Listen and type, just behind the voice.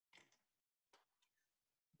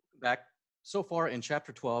Back so far in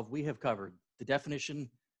chapter 12, we have covered the definition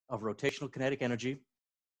of rotational kinetic energy,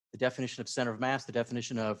 the definition of center of mass, the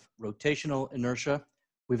definition of rotational inertia.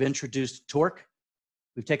 We've introduced torque.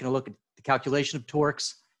 We've taken a look at the calculation of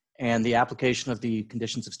torques and the application of the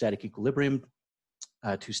conditions of static equilibrium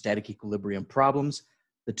to static equilibrium problems.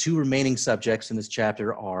 The two remaining subjects in this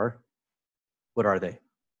chapter are, what are they?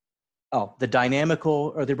 Oh, the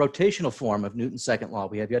dynamical or the rotational form of Newton's second law.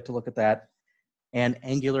 We have yet to look at that. And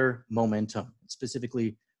angular momentum,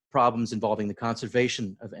 specifically problems involving the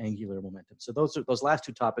conservation of angular momentum. So those last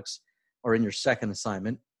two topics are in your second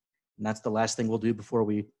assignment. And that's the last thing we'll do before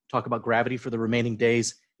we talk about gravity for the remaining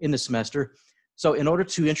days in the semester. So in order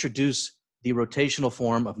to introduce the rotational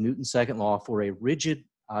form of Newton's second law for a rigid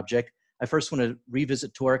object, I first want to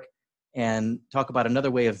revisit torque and talk about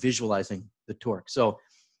another way of visualizing the torque. So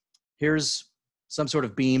here's some sort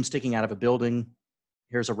of beam sticking out of a building.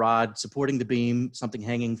 Here's a rod supporting the beam, something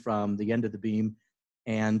hanging from the end of the beam.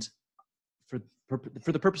 And for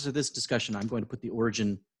the purpose of this discussion, I'm going to put the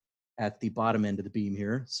origin at the bottom end of the beam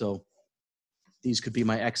here. So these could be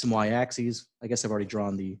my X and Y axes. I guess I've already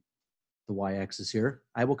drawn the Y axis here.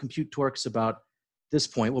 I will compute torques about this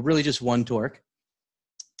point. Well, really just one torque.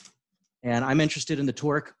 And I'm interested in the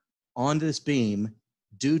torque on this beam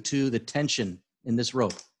due to the tension in this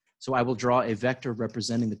rope. So I will draw a vector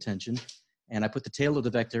representing the tension. And I put the tail of the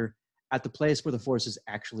vector at the place where the force is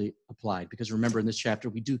actually applied. Because remember, in this chapter,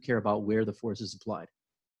 we do care about where the force is applied.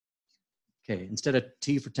 Okay, instead of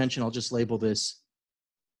T for tension, I'll just label this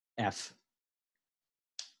F.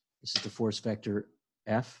 This is the force vector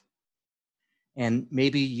F. And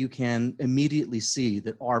maybe you can immediately see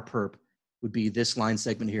that R perp would be this line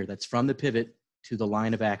segment here. That's from the pivot to the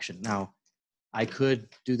line of action. Now, I could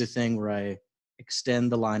do the thing where I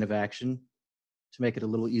extend the line of action to make it a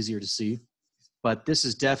little easier to see. But this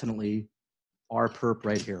is definitely R perp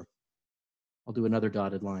right here. I'll do another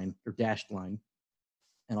dotted line or dashed line,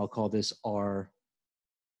 and I'll call this R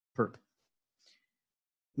perp.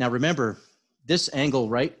 Now remember, this angle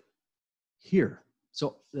right here.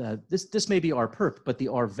 So this may be R perp, but the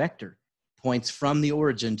R vector points from the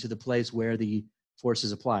origin to the place where the force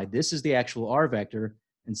is applied. This is the actual R vector,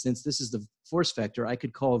 and since this is the force vector, I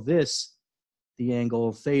could call this the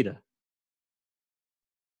angle theta.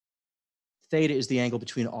 Theta is the angle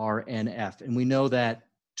between R and F. And we know that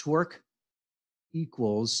torque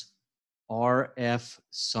equals RF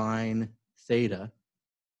sine theta.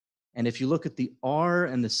 And if you look at the R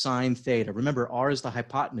and the sine theta, remember R is the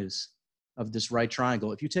hypotenuse of this right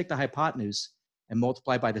triangle. If you take the hypotenuse and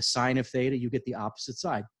multiply by the sine of theta, you get the opposite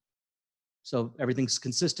side. So everything's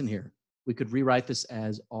consistent here. We could rewrite this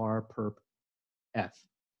as R perp F.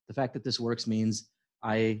 The fact that this works means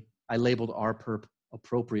I labeled R perp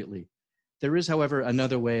appropriately. There is, however,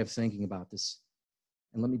 another way of thinking about this.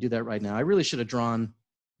 And let me do that right now. I really should have drawn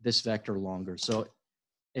this vector longer. So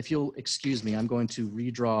if you'll excuse me, I'm going to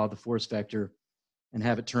redraw the force vector and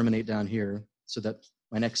have it terminate down here so that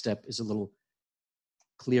my next step is a little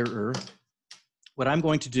clearer. What I'm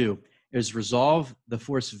going to do is resolve the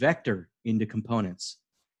force vector into components.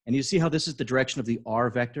 And you see how this is the direction of the R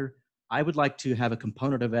vector? I would like to have a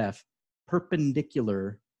component of F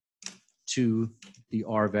perpendicular to the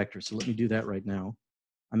R vector. So let me do that right now.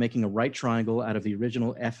 I'm making a right triangle out of the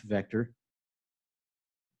original F vector.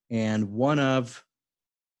 And one of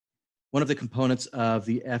the components of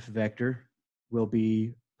the F vector will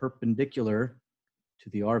be perpendicular to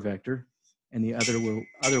the R vector, and the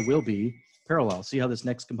other will be parallel. See how this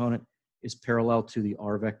next component is parallel to the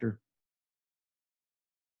R vector?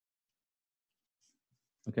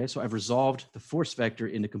 Okay, so I've resolved the force vector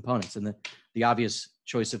into components, and the obvious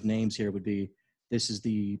choice of names here would be, this is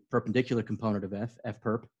the perpendicular component of F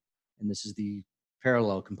perp, and this is the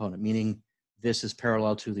parallel component, meaning this is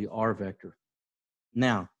parallel to the R vector.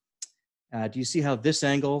 Now, do you see how this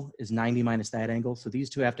angle is 90 minus that angle? So these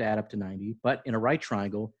two have to add up to 90, but in a right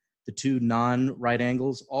triangle, the two non-right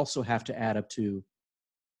angles also have to add up to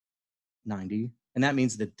 90, and that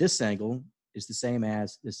means that this angle is the same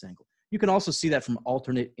as this angle. You can also see that from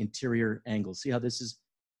alternate interior angles. See how this is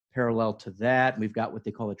parallel to that? We've got what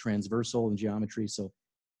they call a transversal in geometry, so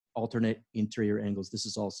alternate interior angles. This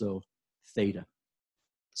is also theta.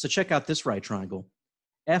 So check out this right triangle.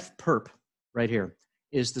 F perp, right here,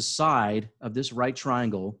 is the side of this right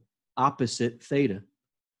triangle opposite theta.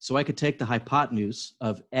 So I could take the hypotenuse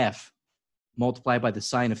of F, multiply by the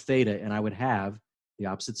sine of theta, and I would have the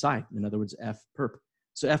opposite side. In other words, F perp.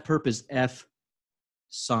 So F perp is F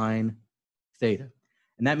sine theta.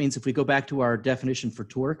 And that means if we go back to our definition for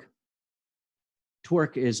torque,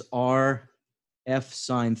 torque is R F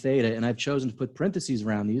sine theta, and I've chosen to put parentheses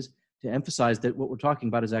around these to emphasize that what we're talking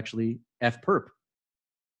about is actually F perp.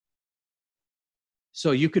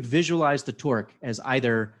 So you could visualize the torque as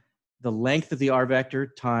either the length of the R vector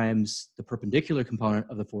times the perpendicular component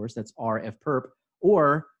of the force, that's R F perp,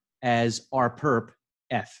 or as R perp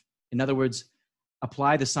F. In other words,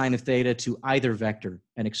 apply the sine of theta to either vector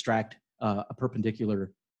and extract a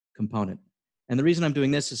perpendicular component. And the reason I'm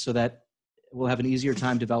doing this is so that we'll have an easier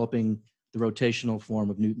time developing the rotational form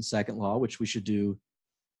of Newton's second law, which we should do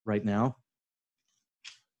right now.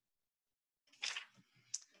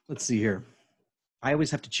 Let's see here. I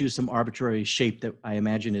always have to choose some arbitrary shape that I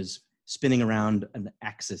imagine is spinning around an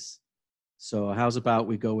axis. So how's about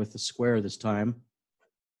we go with the square this time?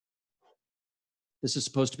 This is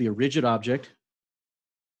supposed to be a rigid object.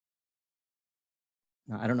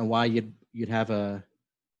 Now, I don't know why you'd have a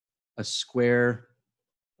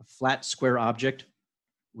flat square object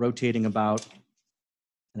rotating about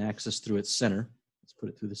an axis through its center. Let's put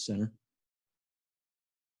it through the center.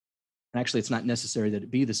 And actually, it's not necessary that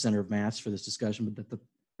it be the center of mass for this discussion, but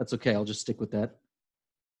that's okay. I'll just stick with that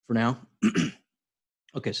for now.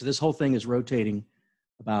 Okay, so this whole thing is rotating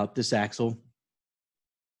about this axle.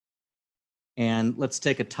 And let's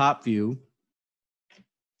take a top view.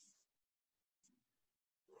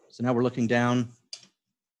 So now we're looking down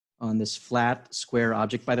on this flat square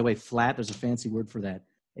object. By the way, flat, there's a fancy word for that,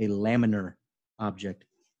 a laminar object.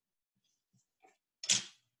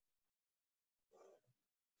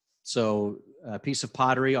 So a piece of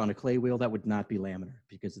pottery on a clay wheel, that would not be laminar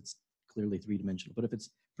because it's clearly three-dimensional. But if it's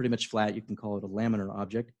pretty much flat, you can call it a laminar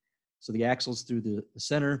object. So the axle's through the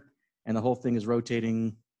center, and the whole thing is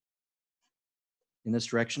rotating in this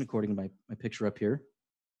direction, according to my picture up here.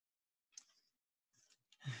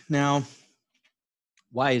 Now,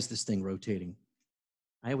 why is this thing rotating?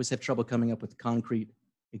 I always have trouble coming up with concrete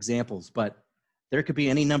examples, but there could be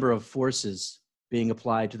any number of forces being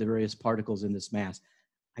applied to the various particles in this mass.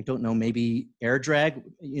 I don't know, maybe air drag?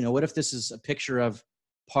 You know, what if this is a picture of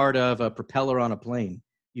part of a propeller on a plane?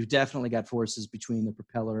 You've definitely got forces between the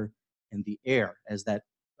propeller and the air as that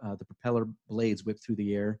the propeller blades whip through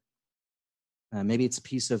the air. Maybe it's a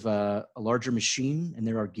piece of a larger machine and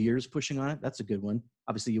there are gears pushing on it. That's a good one.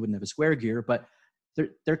 Obviously, you wouldn't have a square gear, but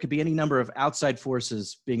there could be any number of outside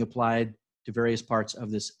forces being applied to various parts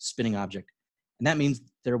of this spinning object. And that means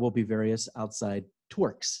there will be various outside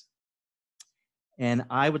torques. And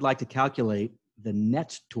I would like to calculate the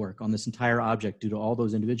net torque on this entire object due to all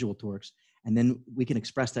those individual torques. And then we can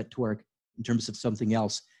express that torque in terms of something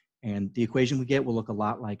else. And the equation we get will look a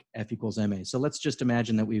lot like F equals ma. So let's just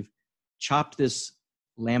imagine that we've chopped this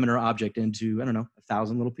laminar object into, I don't know,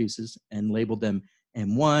 1,000 little pieces and labeled them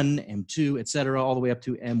M1, M2, et cetera, all the way up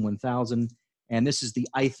to M1000. And this is the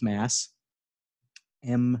ith mass,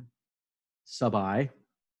 M sub I.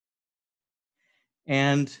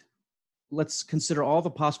 And let's consider all the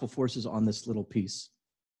possible forces on this little piece.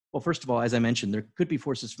 Well, first of all, as I mentioned, there could be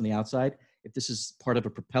forces from the outside. If this is part of a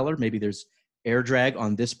propeller, maybe there's air drag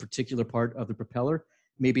on this particular part of the propeller.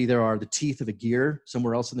 Maybe there are the teeth of a gear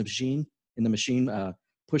somewhere else in the machine,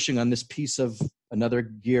 pushing on this piece of another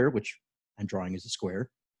gear, which I'm drawing as a square.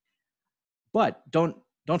 But don't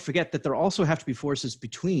forget that there also have to be forces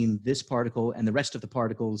between this particle and the rest of the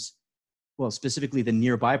particles, well, specifically the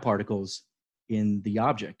nearby particles in the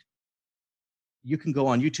object. You can go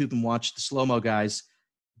on YouTube and watch the slow-mo guys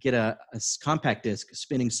get a compact disc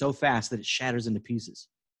spinning so fast that it shatters into pieces.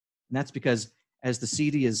 And that's because as the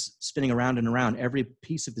CD is spinning around and around, every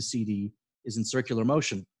piece of the CD is in circular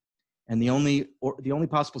motion. And the only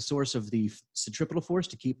possible source of the centripetal force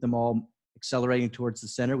to keep them all accelerating towards the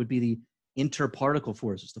center would be the interparticle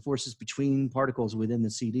forces, the forces between particles within the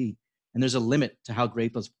CD. And there's a limit to how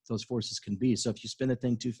great those forces can be. So if you spin the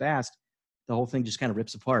thing too fast, the whole thing just kind of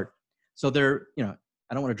rips apart. So there, you know,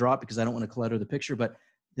 I don't want to draw it because I don't want to clutter the picture, but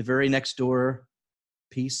the very next door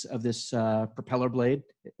piece of this propeller blade,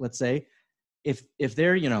 let's say, if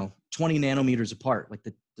they're, you know, 20 nanometers apart, like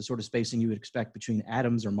the sort of spacing you would expect between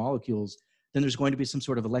atoms or molecules, then there's going to be some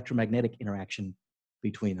sort of electromagnetic interaction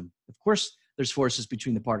between them. Of course, there's forces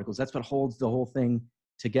between the particles. That's what holds the whole thing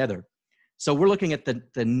together. So we're looking at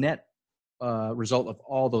the net result of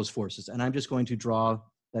all those forces. And I'm just going to draw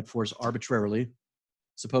that force arbitrarily.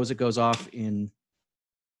 Suppose it goes off in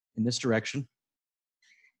this direction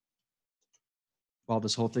while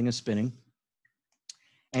this whole thing is spinning.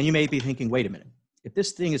 And you may be thinking, wait a minute, if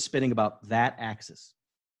this thing is spinning about that axis,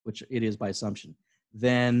 which it is by assumption,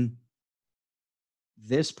 then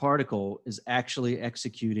this particle is actually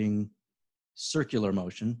executing circular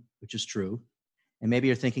motion, which is true. And maybe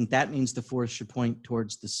you're thinking that means the force should point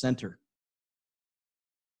towards the center.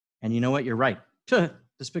 And you know what? You're right.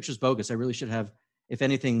 This picture's bogus. I really should have If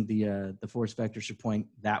anything, the force vector should point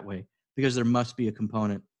that way because there must be a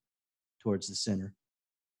component towards the center.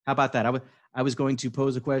 How about that? I was going to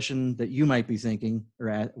pose a question that you might be thinking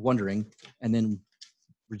or wondering and then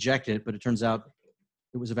reject it, but it turns out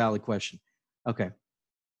it was a valid question. Okay.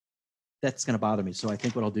 That's going to bother me. So I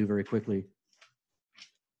think what I'll do very quickly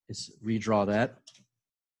is redraw that.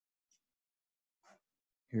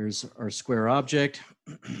 Here's our square object.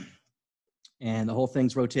 And the whole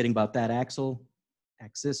thing's rotating about that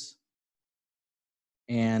axis.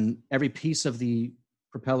 And every piece of the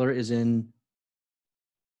propeller is in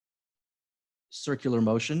circular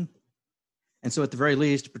motion. And so at the very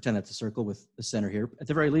least, pretend that's a circle with the center here. At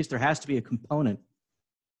the very least, there has to be a component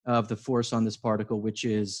of the force on this particle, which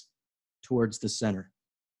is towards the center.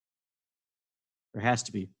 There has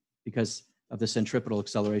to be because of the centripetal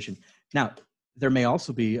acceleration. Now, there may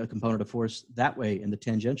also be a component of force that way in the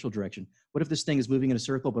tangential direction. What if this thing is moving in a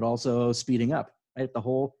circle, but also speeding up, right? If the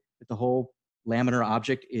whole laminar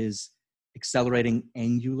object is accelerating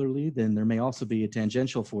angularly, then there may also be a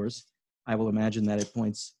tangential force. I will imagine that it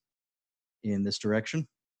points in this direction.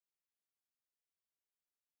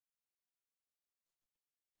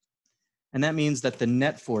 And that means that the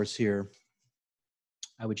net force here,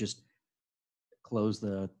 I would just close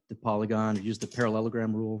the polygon or use the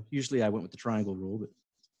parallelogram rule. Usually I went with the triangle rule, but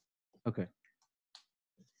okay.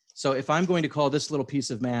 So if I'm going to call this little piece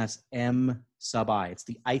of mass m sub I, it's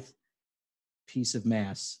the ith piece of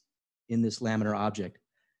mass in this laminar object,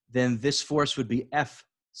 then this force would be F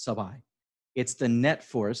sub I. It's the net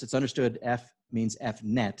force. It's understood F means F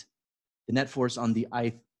net, the net force on the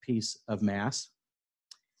ith piece of mass.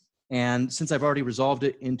 And since I've already resolved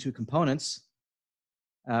it into components,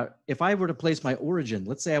 if I were to place my origin,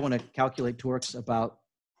 let's say I want to calculate torques about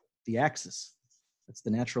the axis. That's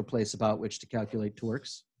the natural place about which to calculate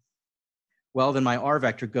torques. Well, then my R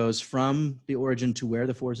vector goes from the origin to where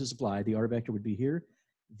the force is applied. The R vector would be here.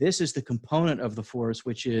 This is the component of the force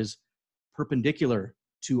which is perpendicular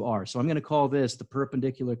to R. So I'm going to call this the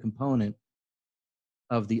perpendicular component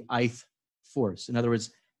of the ith force. In other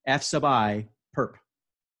words, F sub I perp.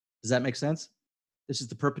 Does that make sense? This is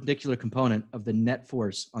the perpendicular component of the net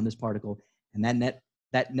force on this particle. And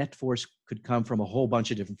that net force could come from a whole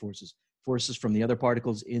bunch of different forces. Forces from the other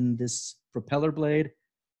particles in this propeller blade,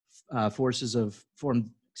 forces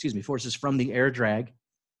from the air drag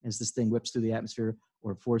as this thing whips through the atmosphere,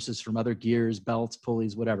 or forces from other gears, belts,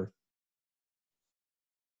 pulleys, whatever.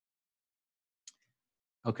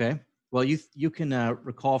 Okay, well, you can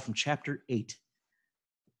recall from chapter 8,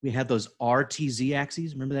 we had those RTZ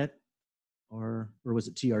axes, remember that? Or was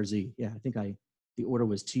it TRZ? Yeah, I think the order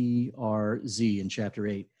was TRZ in chapter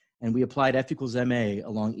 8. And we applied F equals MA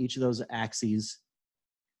along each of those axes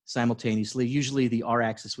simultaneously. Usually the R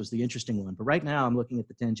axis was the interesting one, but right now I'm looking at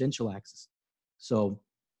the tangential axis. So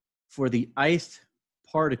for the ith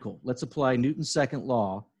particle, let's apply Newton's second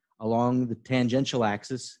law along the tangential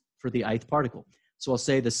axis for the ith particle. So I'll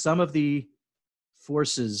say the sum of the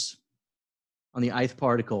forces on the ith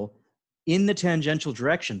particle in the tangential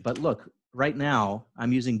direction, but look, right now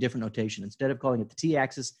I'm using different notation. Instead of calling it the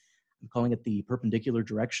t-axis, I'm calling it the perpendicular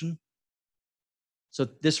direction. So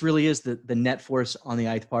this really is the net force on the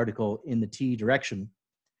ith particle in the t direction.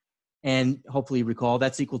 And hopefully recall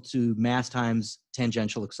that's equal to mass times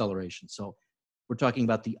tangential acceleration. So we're talking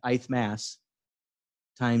about the ith mass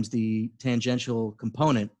times the tangential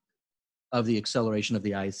component of the acceleration of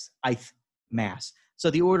the ith mass. So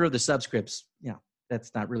the order of the subscripts,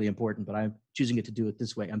 that's not really important, but I'm choosing it to do it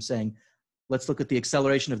this way. I'm saying, let's look at the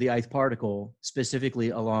acceleration of the ith particle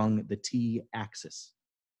specifically along the t-axis.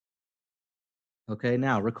 Okay,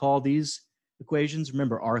 now recall these equations.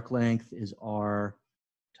 Remember, arc length is r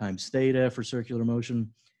times theta for circular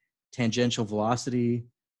motion. Tangential velocity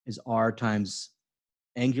is r times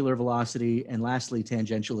angular velocity. And lastly,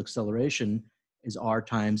 tangential acceleration is r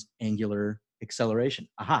times angular acceleration.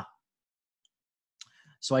 Aha.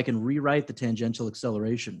 So I can rewrite the tangential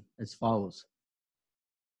acceleration as follows.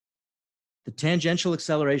 The tangential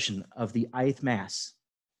acceleration of the ith mass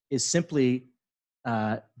is simply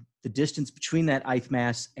the distance between that ith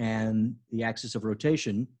mass and the axis of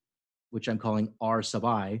rotation, which I'm calling r sub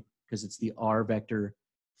I, because it's the r vector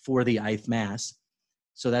for the ith mass.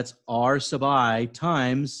 So that's r sub I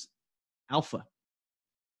times alpha.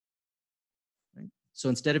 Right? So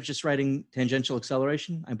instead of just writing tangential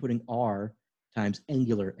acceleration, I'm putting r times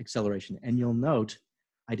angular acceleration. And you'll note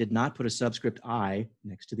I did not put a subscript I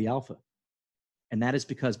next to the alpha. And that is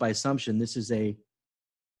because by assumption, this is a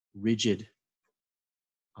rigid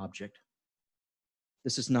object.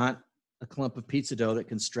 This is not a clump of pizza dough that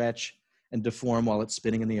can stretch and deform while it's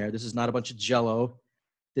spinning in the air. This is not a bunch of Jell-O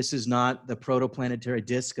This is not the protoplanetary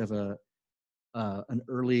disk of an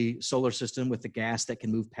early solar system with the gas that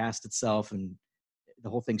can move past itself and the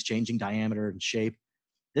whole thing's changing diameter and shape.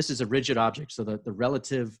 This is a rigid object, so that the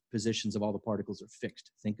relative positions of all the particles are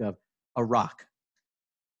fixed. Think of a rock,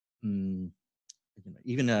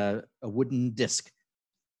 even a wooden disc.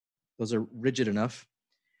 Those are rigid enough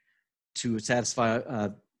to satisfy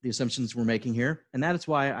the assumptions we're making here. And that is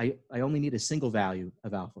why I only need a single value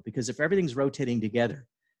of alpha, because if everything's rotating together,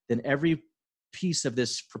 then every piece of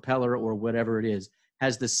this propeller or whatever it is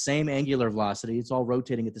has the same angular velocity. It's all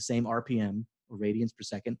rotating at the same RPM, or radians per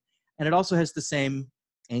second, and it also has the same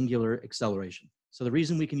angular acceleration. So the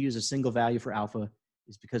reason we can use a single value for alpha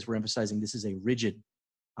is because we're emphasizing this is a rigid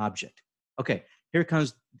object. Okay, here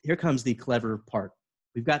comes the clever part.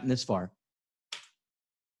 We've gotten this far.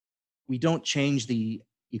 We don't change the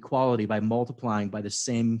equality by multiplying by the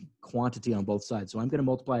same quantity on both sides. So I'm going to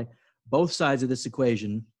multiply both sides of this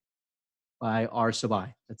equation by r sub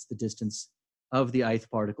I. That's the distance of the ith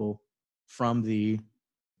particle from the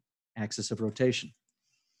axis of rotation.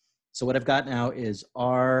 So what I've got now is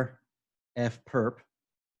r f perp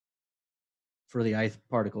for the ith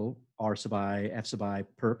particle, r sub I, f sub I,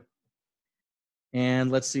 perp. And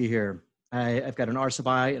let's see here. I've got an r sub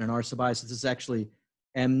I and an r sub I, so this is actually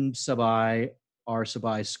m sub I, r sub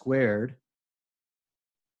I squared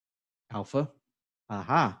alpha.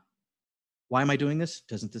 Aha. Why am I doing this?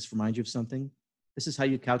 Doesn't this remind you of something? This is how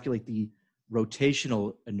you calculate the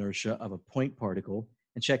rotational inertia of a point particle.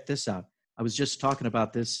 And check this out. I was just talking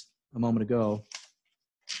about this a moment ago.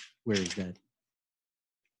 Where is that?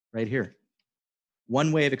 Right here.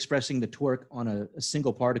 One way of expressing the torque on a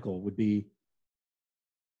single particle would be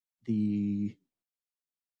the,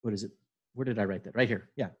 what is it? Where did I write that? Right here.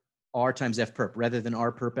 Yeah. R times F perp. Rather than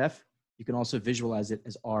R perp F, you can also visualize it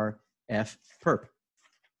as R F perp.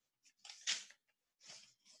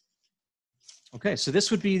 Okay, so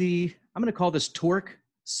this would be the, I'm going to call this torque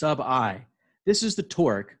sub I. This is the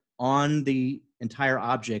torque on the entire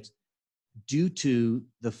object due to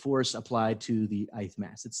the force applied to the ith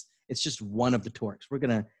mass. It's just one of the torques. We're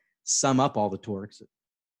going to sum up all the torques.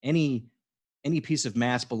 Any piece of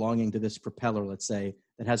mass belonging to this propeller, let's say,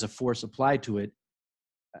 that has a force applied to it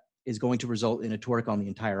is going to result in a torque on the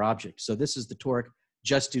entire object. So this is the torque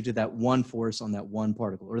just due to that one force on that one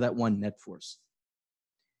particle, or that one net force.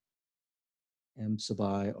 M sub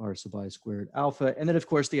I, R sub I squared alpha. And then, of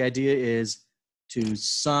course, the idea is to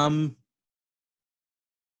sum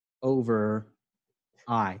over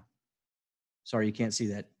I. Sorry, you can't see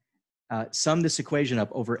that. Sum this equation up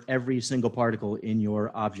over every single particle in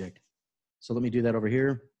your object. So let me do that over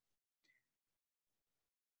here.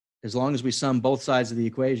 As long as we sum both sides of the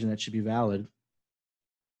equation, that should be valid.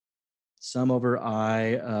 Sum over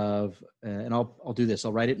I of, and I'll do this.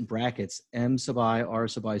 I'll write it in brackets, M sub I, R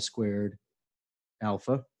sub I squared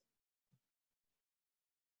alpha.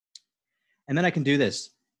 And then I can do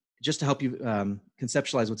this just to help you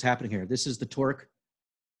conceptualize what's happening here. This is the torque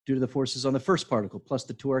due to the forces on the first particle, plus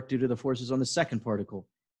the torque due to the forces on the second particle,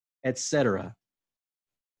 etc.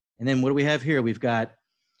 And then what do we have here? We've got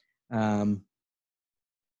M1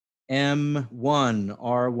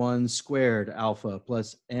 R1 squared alpha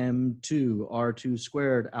plus M2 R2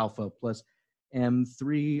 squared alpha plus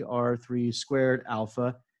M3 R3 squared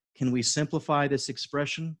alpha. Can we simplify this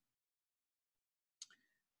expression?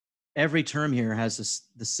 Every term here has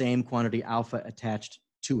the same quantity alpha attached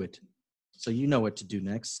to it. So you know what to do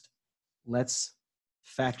next. Let's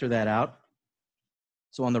factor that out.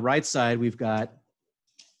 So on the right side, we've got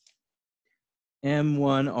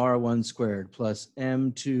M1 R1 squared plus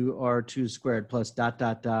M2 R2 squared plus dot,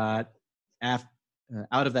 dot, dot.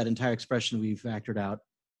 Out of that entire expression, we've factored out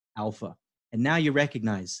alpha. And now you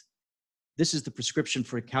recognize this is the prescription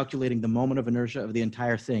for calculating the moment of inertia of the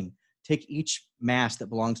entire thing. Take each mass that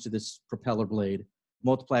belongs to this propeller blade,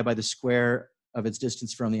 multiply by the square of its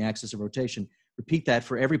distance from the axis of rotation. Repeat that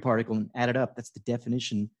for every particle and add it up. That's the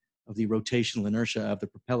definition of the rotational inertia of the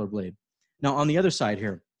propeller blade. Now, on the other side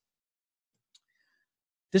here,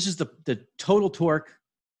 this is the total torque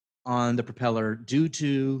on the propeller due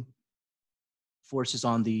to forces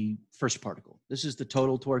on the first particle. This is the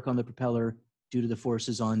total torque on the propeller due to the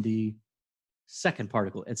forces on the second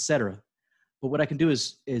particle, etc. But what I can do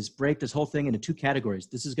is break this whole thing into two categories.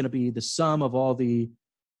 This is going to be the sum of all the,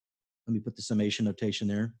 let me put the summation notation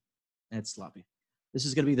there. That's sloppy. This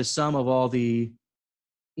is going to be the sum of all the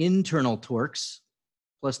internal torques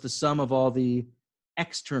plus the sum of all the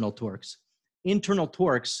external torques. Internal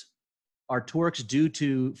torques are torques due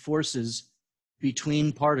to forces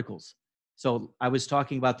between particles. So I was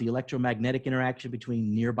talking about the electromagnetic interaction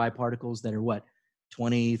between nearby particles that are what,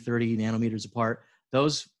 20, 30 nanometers apart.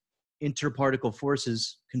 Those interparticle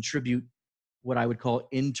forces contribute what I would call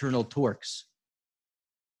internal torques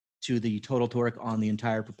to the total torque on the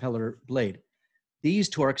entire propeller blade. These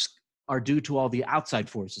torques are due to all the outside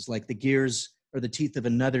forces, like the gears or the teeth of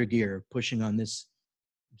another gear pushing on this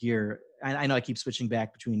gear. I know I keep switching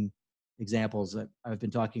back between examples. That I've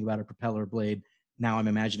been talking about a propeller blade. Now I'm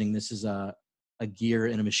imagining this is a gear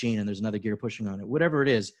in a machine and there's another gear pushing on it. Whatever it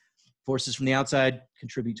is, forces from the outside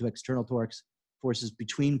contribute to external torques. Forces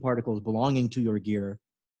between particles belonging to your gear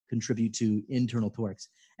contribute to internal torques.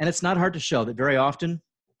 And it's not hard to show that very often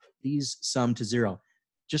these sum to zero.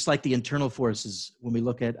 Just like the internal forces, when we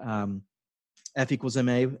look at F equals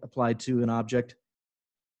ma applied to an object,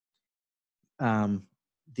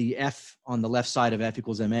 the F on the left side of F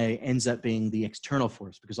equals ma ends up being the external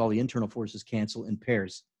force because all the internal forces cancel in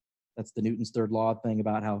pairs. That's the Newton's third law thing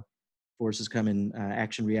about how forces come in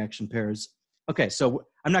action-reaction pairs. Okay, so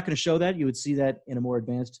I'm not going to show that. You would see that in a more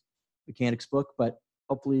advanced mechanics book, but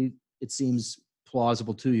hopefully it seems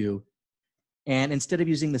plausible to you. And instead of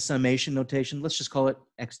using the summation notation, let's just call it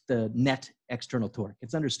the net external torque.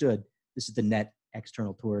 It's understood this is the net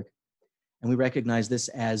external torque. And we recognize this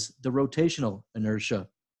as the rotational inertia.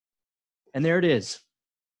 And there it is.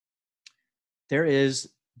 There is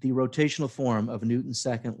the rotational form of Newton's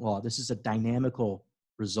second law. This is a dynamical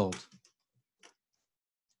result.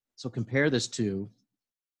 So compare this to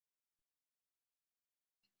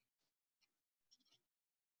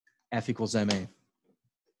F equals ma.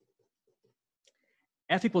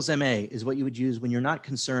 F equals ma is what you would use when you're not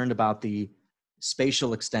concerned about the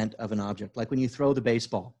spatial extent of an object, like when you throw the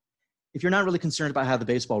baseball. If you're not really concerned about how the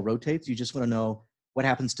baseball rotates, you just want to know what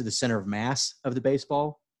happens to the center of mass of the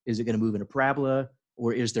baseball. Is it going to move in a parabola,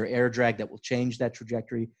 or is there air drag that will change that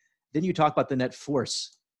trajectory? Then you talk about the net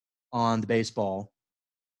force on the baseball,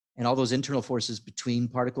 and all those internal forces between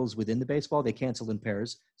particles within the baseball, they cancel in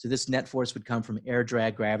pairs. So this net force would come from air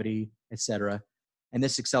drag, gravity, etc. And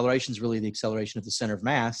this acceleration is really the acceleration of the center of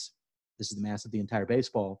mass. This is the mass of the entire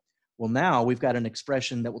baseball. Well, now we've got an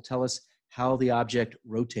expression that will tell us how the object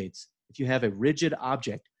rotates. If you have a rigid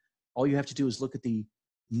object, all you have to do is look at the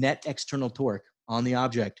net external torque on the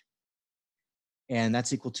object, and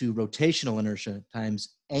that's equal to rotational inertia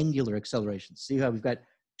times angular acceleration. See how we've got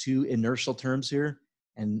two inertial terms here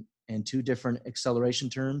and two different acceleration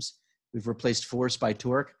terms? We've replaced force by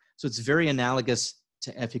torque. So it's very analogous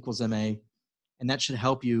to F equals ma, and that should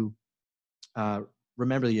help you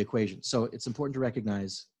remember the equation. So it's important to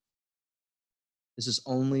recognize this is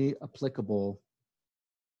only applicable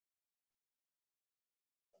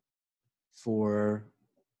for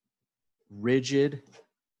rigid,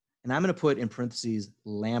 and I'm going to put in parentheses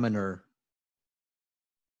laminar.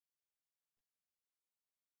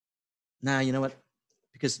 Now, you know what?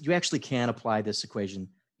 Because you actually can apply this equation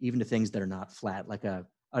even to things that are not flat, like a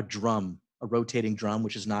drum, a rotating drum,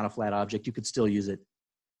 which is not a flat object. You could still use it.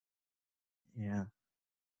 Yeah.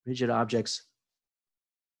 Rigid objects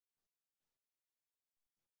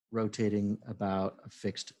rotating about a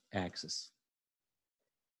fixed axis.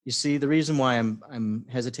 You see, the reason why I'm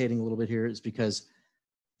hesitating a little bit here is because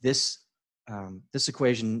this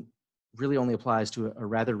equation really only applies to a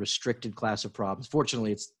rather restricted class of problems.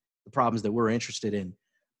 Fortunately, it's the problems that we're interested in.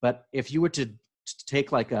 But if you were to take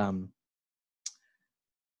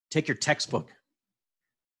take your textbook,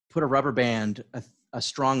 put a rubber band, a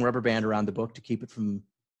strong rubber band around the book to keep it from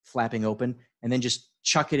flapping open, and then just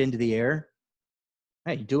chuck it into the air.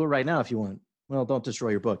 Hey, do it right now if you want. Well, don't destroy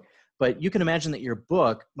your book. But you can imagine that your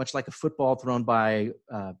book, much like a football thrown by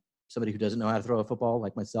somebody who doesn't know how to throw a football,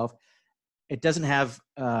 like myself, it doesn't have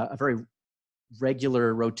a very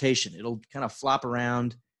regular rotation. It'll kind of flop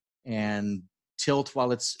around and tilt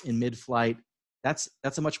while it's in mid-flight. That's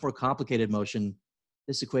a much more complicated motion.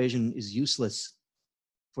 This equation is useless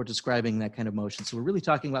for describing that kind of motion. So we're really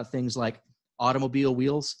talking about things like automobile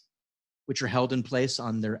wheels, which are held in place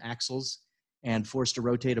on their axles and forced to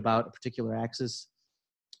rotate about a particular axis,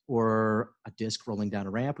 or a disc rolling down a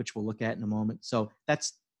ramp, which we'll look at in a moment. So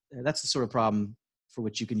that's the sort of problem for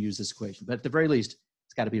which you can use this equation. But at the very least,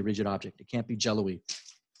 it's got to be a rigid object. It can't be jello-y.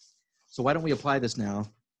 So why don't we apply this now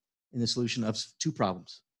in the solution of two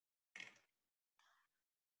problems?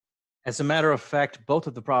 As a matter of fact, both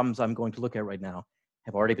of the problems I'm going to look at right now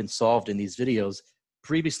have already been solved in these videos.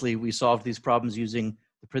 Previously, we solved these problems using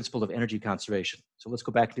the principle of energy conservation. So let's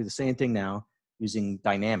go back and do the same thing now using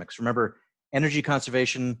dynamics. Remember, energy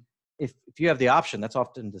conservation, if you have the option, that's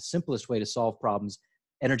often the simplest way to solve problems.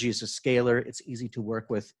 Energy is a scalar. It's easy to work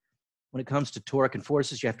with. When it comes to torque and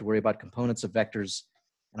forces, you have to worry about components of vectors.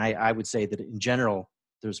 And I would say that in general,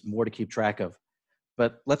 there's more to keep track of.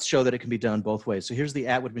 But let's show that it can be done both ways. So here's the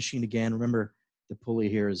Atwood machine again. Remember, the pulley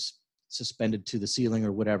here is suspended to the ceiling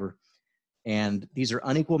or whatever. And these are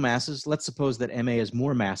unequal masses. Let's suppose that MA is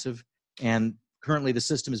more massive, and currently the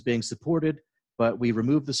system is being supported, but we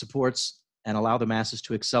remove the supports and allow the masses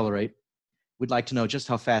to accelerate. We'd like to know just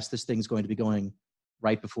how fast this thing is going to be going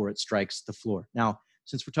right before it strikes the floor. Now,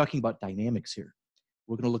 since we're talking about dynamics here,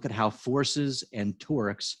 we're going to look at how forces and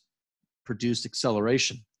torques produce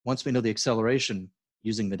acceleration. Once we know the acceleration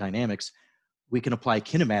using the dynamics, we can apply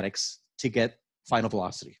kinematics to get final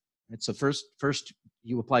velocity. Right? So first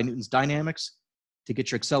you apply Newton's dynamics to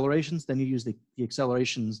get your accelerations, then you use the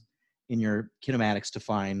accelerations in your kinematics to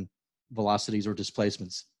find velocities or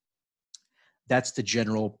displacements. That's the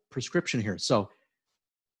general prescription here. So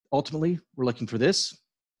ultimately, we're looking for this.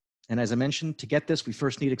 And as I mentioned, to get this, we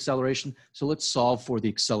first need acceleration. So let's solve for the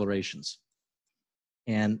accelerations.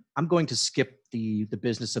 And I'm going to skip the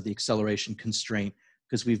business of the acceleration constraint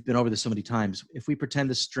because we've been over this so many times. If we pretend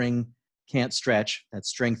the string can't stretch, that's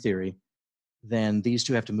string theory, then these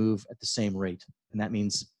two have to move at the same rate. And that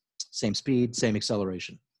means same speed, same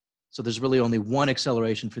acceleration. So there's really only one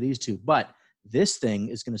acceleration for these two. But this thing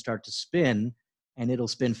is going to start to spin, and it'll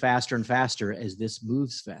spin faster and faster as this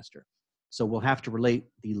moves faster. So we'll have to relate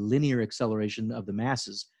the linear acceleration of the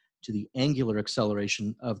masses to the angular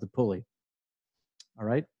acceleration of the pulley. All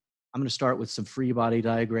right, I'm going to start with some free body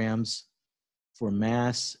diagrams for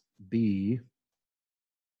mass B.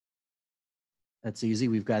 That's easy.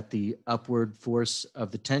 We've got the upward force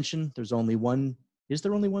of the tension. There's only one. Is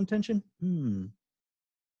there only one tension?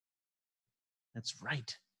 That's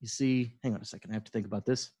right. You see, hang on a second. I have to think about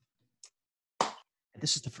this. And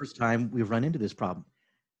this is the first time we've run into this problem.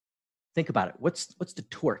 Think about it. What's the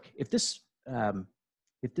torque? If this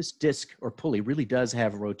disc or pulley really does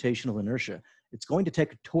have rotational inertia, it's going to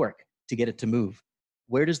take a torque to get it to move.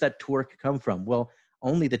 Where does that torque come from? Well,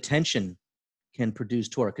 only the tension can produce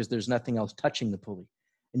torque because there's nothing else touching the pulley.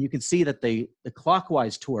 And you can see that the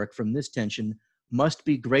clockwise torque from this tension must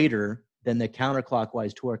be greater than the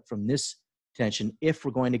counterclockwise torque from this tension if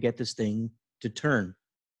we're going to get this thing to turn.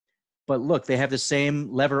 But look, they have the same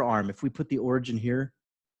lever arm. If we put the origin here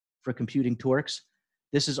for computing torques,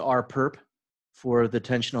 this is R perp for the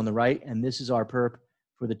tension on the right, and this is R perp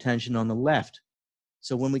for the tension on the left.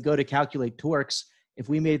 So when we go to calculate torques, if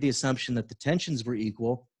we made the assumption that the tensions were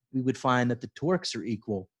equal, we would find that the torques are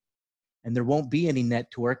equal. And there won't be any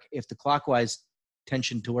net torque if the clockwise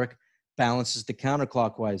tension torque balances the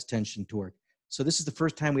counterclockwise tension torque. So this is the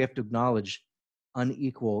first time we have to acknowledge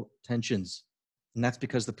unequal tensions. And that's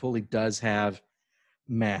because the pulley does have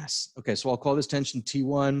mass. Okay, so I'll call this tension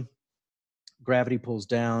T1. Gravity pulls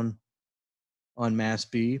down on mass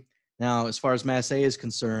B. Now, as far as mass A is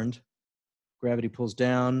concerned, gravity pulls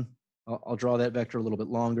down. I'll draw that vector a little bit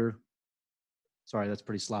longer. Sorry, that's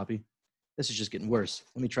pretty sloppy. This is just getting worse.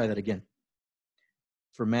 Let me try that again.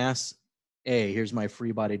 For mass A, here's my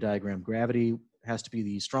free body diagram. Gravity has to be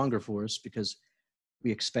the stronger force because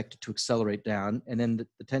we expect it to accelerate down. And then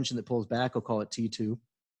the tension that pulls back, I'll call it T2.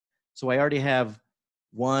 So I already have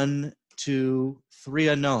 1, 2, 3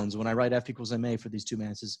 unknowns. When I write F equals ma for these two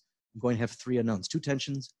masses, I'm going to have 3 unknowns, 2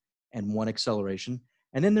 tensions and 1 acceleration.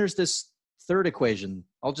 And then there's this third equation.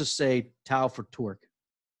 I'll just say tau for torque.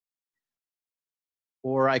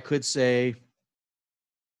 Or I could say,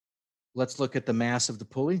 let's look at the mass of the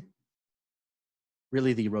pulley,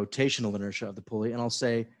 really the rotational inertia of the pulley, and I'll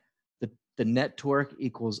say the net torque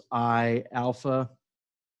equals I alpha.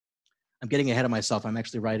 I'm getting ahead of myself. I'm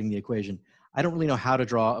actually writing the equation. I don't really know how to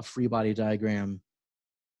draw a free body diagram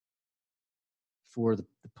for the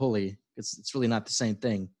pulley. It's really not the same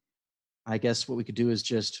thing. I guess what we could do is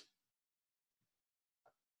just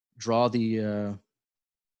draw the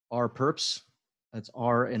R perps. That's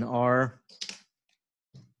R and R.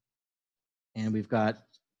 And we've got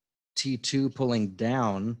T2 pulling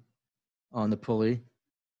down on the pulley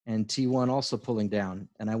and T1 also pulling down.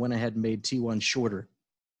 And I went ahead and made T1 shorter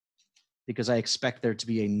because I expect there to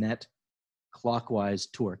be a net clockwise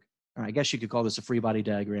torque. I guess you could call this a free body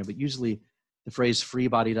diagram, but usually the phrase free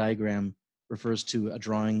body diagram refers to a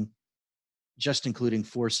drawing just including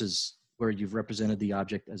forces where you've represented the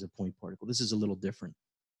object as a point particle. This is a little different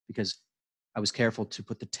because I was careful to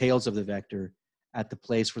put the tails of the vector at the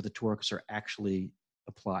place where the torques are actually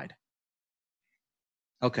applied.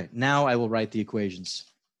 Okay, now I will write the equations.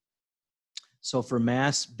 So for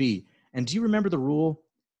mass B, and do you remember the rule?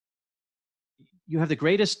 You have the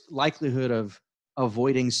greatest likelihood of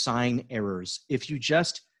avoiding sign errors if you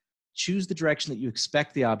just choose the direction that you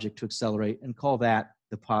expect the object to accelerate and call that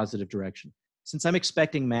the positive direction. Since I'm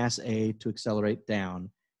expecting mass A to accelerate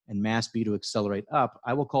down and mass B to accelerate up,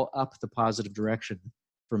 I will call up the positive direction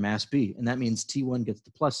for mass B. And that means T1 gets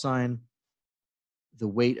the plus sign the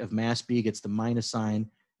weight of mass B gets the minus sign,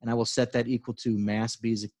 and I will set that equal to mass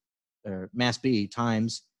B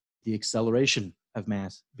times the acceleration of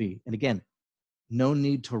mass B. And again, no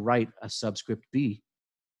need to write a subscript B.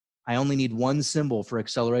 I only need one symbol for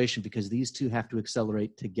acceleration because these two have to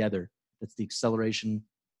accelerate together. That's the acceleration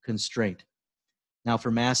constraint. Now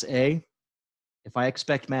for mass A, if I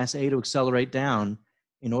expect mass A to accelerate down,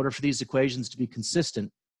 in order for these equations to be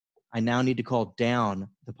consistent, I now need to call down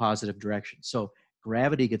the positive direction. So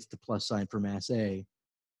gravity gets the plus sign for mass A.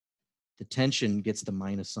 The tension gets the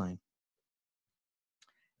minus sign.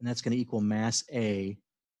 And that's going to equal mass A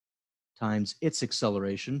times its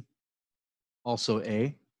acceleration, also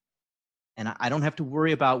A. And I don't have to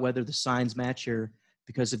worry about whether the signs match here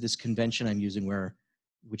because of this convention I'm using where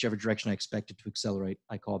whichever direction I expect it to accelerate,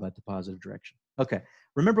 I call that the positive direction. Okay,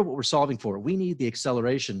 remember what we're solving for. We need the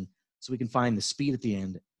acceleration so we can find the speed at the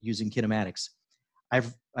end using kinematics.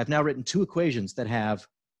 I've now written two equations that have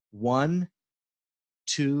 1,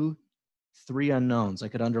 2, 3 unknowns. I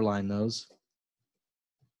could underline those.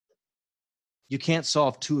 You can't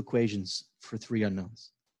solve two equations for 3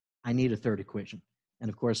 unknowns. I need a third equation. And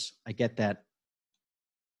of course, I get that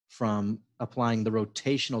from applying the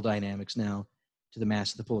rotational dynamics now to the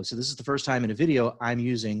mass of the pulley. So this is the first time in a video I'm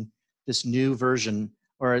using this new version,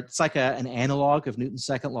 or it's like an analog of Newton's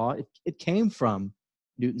second law. It came from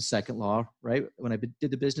Newton's second law, right? When I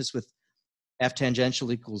did the business with F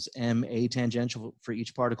tangential equals ma tangential for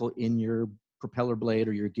each particle in your propeller blade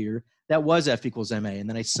or your gear, that was F equals ma, and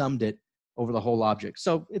then I summed it over the whole object.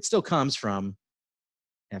 So it still comes from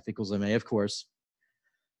F equals ma, of course.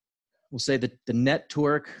 We'll say that the net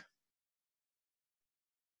torque,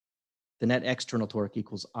 the net external torque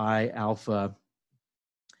equals I alpha.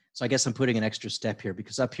 So I guess I'm putting an extra step here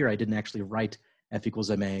because up here I didn't actually write F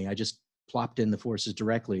equals ma. I just plopped in the forces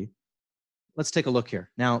directly. Let's take a look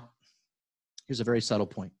here. Now, here's a very subtle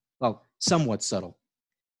point. Well, somewhat subtle.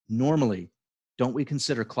 Normally, don't we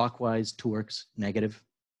consider clockwise torques negative?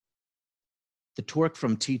 The torque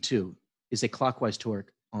from T2 is a clockwise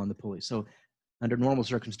torque on the pulley. So under normal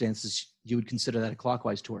circumstances, you would consider that a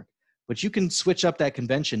clockwise torque. But you can switch up that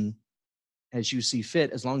convention as you see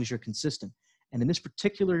fit as long as you're consistent. And in this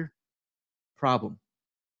particular problem,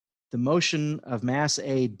 the motion of mass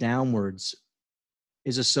A downwards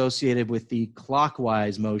is associated with the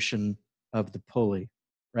clockwise motion of the pulley,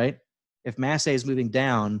 right? If mass A is moving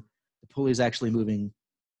down, the pulley is actually moving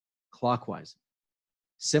clockwise.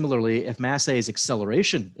 Similarly, if mass A's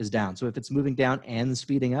acceleration is down, so if it's moving down and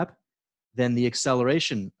speeding up, then the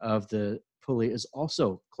acceleration of the pulley is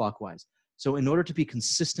also clockwise. So in order to be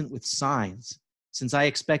consistent with signs, since I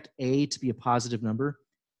expect A to be a positive number,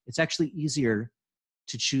 it's actually easier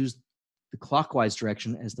to choose the clockwise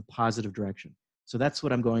direction as the positive direction. So that's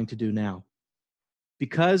what I'm going to do now.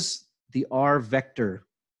 Because the R vector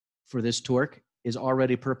for this torque is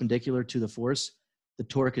already perpendicular to the force, the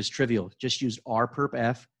torque is trivial. Just use R perp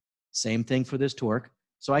F, same thing for this torque.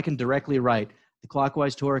 So I can directly write the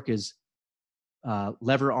clockwise torque is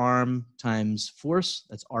lever arm times force,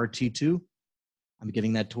 that's RT2. I'm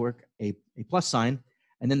giving that torque a plus sign.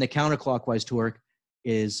 And then the counterclockwise torque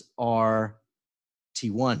is RT1.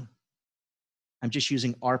 I'm just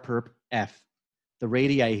using R perp F. The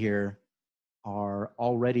radii here are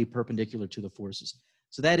already perpendicular to the forces.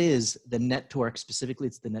 So that is the net torque. Specifically,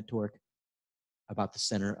 it's the net torque about the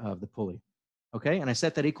center of the pulley. Okay, and I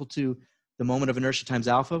set that equal to the moment of inertia times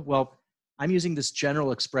alpha. Well, I'm using this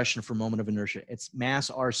general expression for moment of inertia. It's mass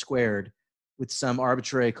R squared with some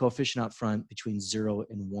arbitrary coefficient out front between 0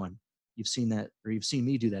 and 1. You've seen that, or you've seen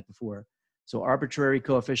me do that before. So arbitrary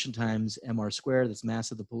coefficient times mr squared, that's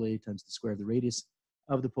mass of the pulley, times the square of the radius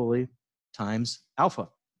of the pulley, times alpha.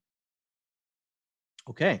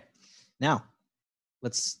 Okay, now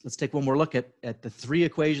let's take one more look at the 3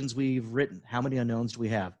 equations we've written. How many unknowns do we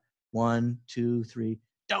have? 1, 2, 3,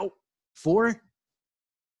 4?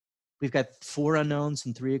 We've got 4 unknowns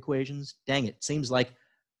and 3 equations. Dang it, seems like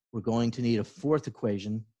we're going to need a 4th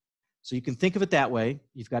equation. So you can think of it that way.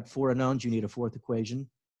 You've got 4 unknowns, you need a 4th equation.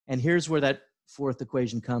 And here's where that 4th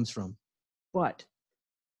equation comes from. But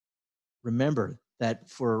remember that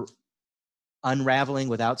for unraveling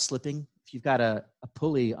without slipping, if you've got a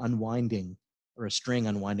pulley unwinding or a string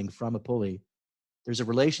unwinding from a pulley, there's a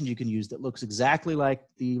relation you can use that looks exactly like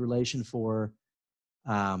the relation for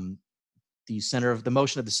the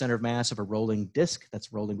motion of the center of mass of a rolling disc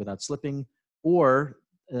that's rolling without slipping, or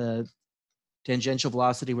tangential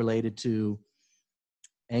velocity related to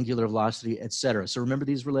angular velocity, etc. So remember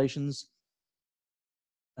these relations.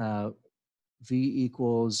 V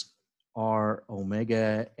equals R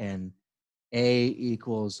omega and A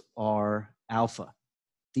equals R alpha.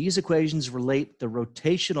 These equations relate the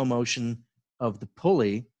rotational motion of the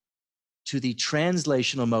pulley to the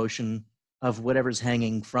translational motion of whatever's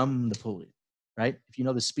hanging from the pulley, right? If you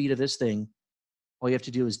know the speed of this thing, all you have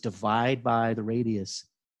to do is divide by the radius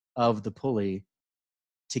of the pulley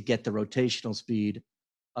to get the rotational speed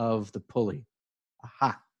of the pulley.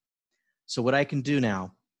 Aha. So what I can do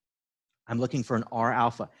now, I'm looking for an R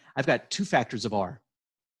alpha. I've got two factors of R.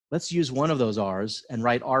 Let's use one of those R's and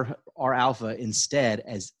write R alpha instead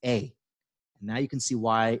as A. And now you can see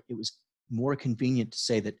why it was more convenient to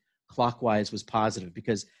say that clockwise was positive,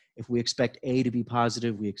 because if we expect A to be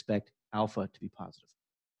positive, we expect alpha to be positive.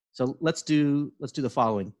 So let's do the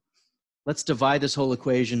following. Let's divide this whole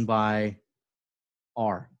equation by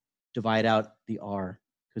R. Divide out the R,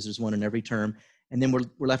 because there's one in every term. And then we're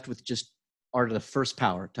left with just R to the first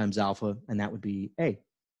power times alpha, and that would be A.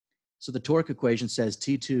 So the torque equation says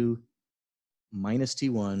T2 minus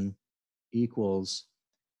T1 equals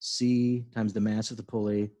C times the mass of the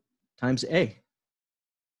pulley times A.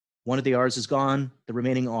 One of the R's is gone. The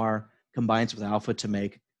remaining R combines with alpha to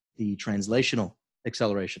make the translational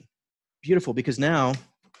acceleration. Beautiful, because now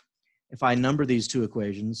if I number these two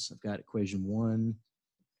equations, I've got equation 1,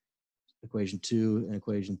 equation 2, and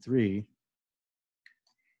equation 3. Do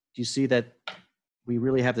you see that we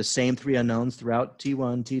really have the same three unknowns throughout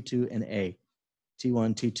T1, T2, and A?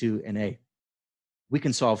 T1, T2, and A. We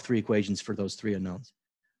can solve three equations for those three unknowns.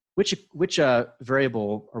 Which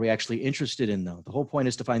variable are we actually interested in, though? The whole point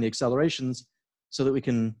is to find the accelerations so that we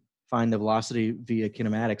can find the velocity via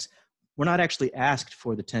kinematics. We're not actually asked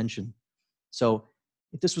for the tension. So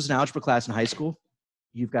if this was an algebra class in high school,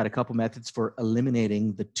 you've got a couple methods for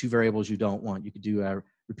eliminating the two variables you don't want. You could do a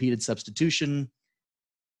repeated substitution.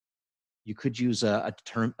 You could use a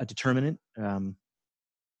determinant.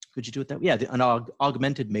 Could you do it that way? Yeah, an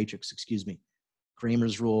augmented matrix, excuse me.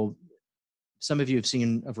 Kramer's rule. Some of you have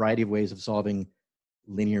seen a variety of ways of solving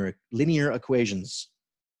linear equations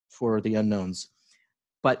for the unknowns.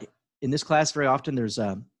 But in this class, very often, there's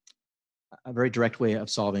a very direct way of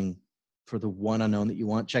solving for the one unknown that you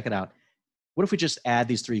want. Check it out. What if we just add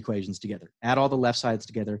these three equations together? Add all the left sides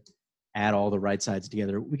together, add all the right sides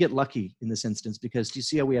together. We get lucky in this instance because do you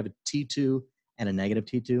see how we have a T2 and a negative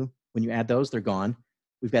T2? When you add those, they're gone.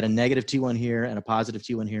 We've got a negative T1 here and a positive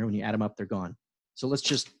T1 here. When you add them up, they're gone. So let's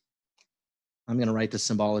just, I'm going to write this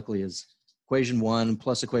symbolically as equation 1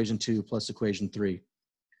 plus equation 2 plus equation 3.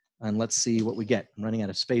 And let's see what we get. I'm running out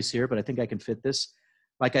of space here, but I think I can fit this.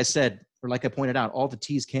 Like I said, or like I pointed out, all the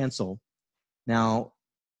T's cancel. Now,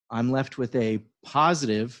 I'm left with a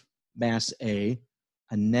positive mass A,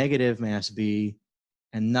 a negative mass B,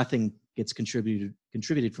 and nothing gets contributed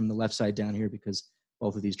from the left side down here because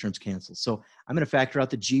both of these terms cancel. So I'm going to factor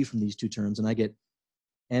out the G from these two terms, and I get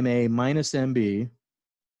MA minus MB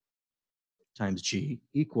times G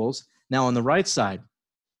equals. Now on the right side,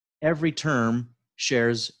 every term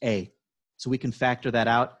shares A. So we can factor that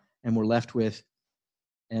out, and we're left with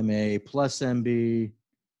MA plus MB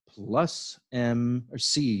plus M or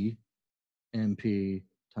C MP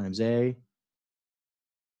times A.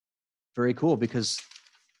 Very cool, because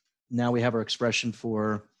now we have our expression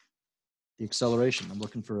for the acceleration. I'm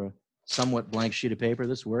looking for a somewhat blank sheet of paper.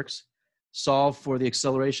 This works. Solve for the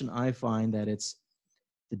acceleration. I find that it's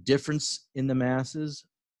the difference in the masses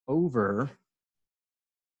over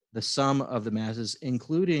the sum of the masses,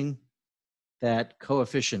 including that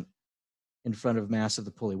coefficient in front of mass of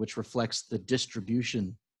the pulley, which reflects the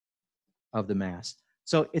distribution of the mass.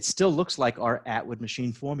 So it still looks like our Atwood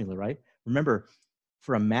machine formula, right? Remember,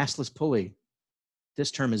 for a massless pulley,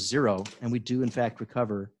 this term is 0, and we do in fact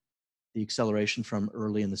recover the acceleration from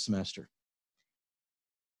early in the semester.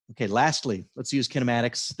 Okay, lastly, let's use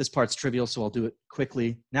kinematics. This part's trivial, so I'll do it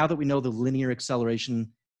quickly. Now that we know the linear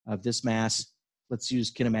acceleration of this mass, let's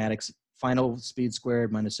use kinematics. Final speed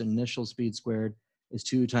squared minus initial speed squared is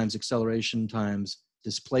 2 times acceleration times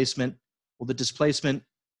displacement. Well, the displacement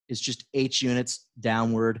is just h units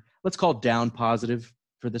downward. Let's call down positive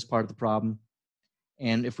for this part of the problem.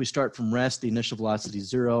 And if we start from rest, the initial velocity is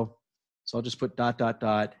 0. So I'll just put dot, dot,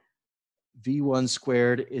 dot. V1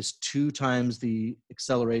 squared is 2 times the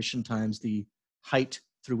acceleration times the height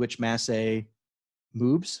through which mass A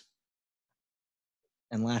moves.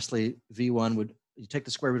 And lastly, V1 would, you take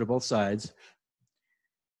the square root of both sides,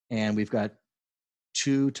 and we've got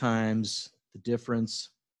 2 times the difference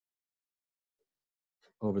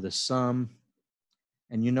over the sum.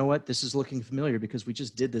 And you know what? This is looking familiar because we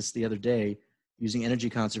just did this the other day using energy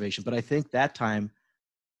conservation. But I think that time,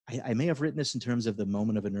 I may have written this in terms of the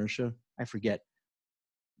moment of inertia. I forget.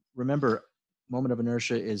 Remember, moment of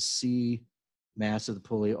inertia is C mass of the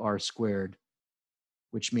pulley R squared,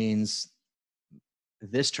 which means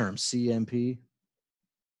this term, CMP,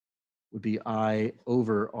 would be I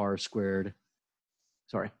over R squared.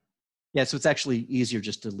 Sorry. Yeah, so it's actually easier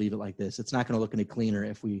just to leave it like this. It's not going to look any cleaner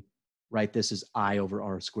if we write this as I over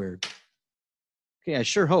R squared. Okay, I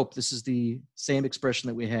sure hope this is the same expression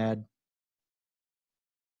that we had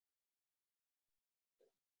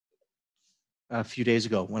a few days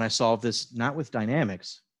ago when I solved this, not with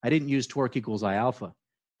dynamics. I didn't use torque equals I alpha.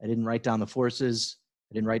 I didn't write down the forces.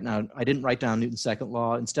 I didn't write down Newton's second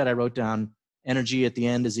law. Instead, I wrote down energy at the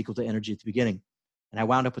end is equal to energy at the beginning. And I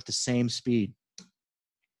wound up with the same speed.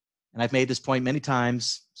 And I've made this point many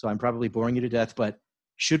times, so I'm probably boring you to death, but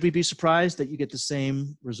should we be surprised that you get the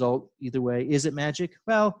same result either way? Is it magic?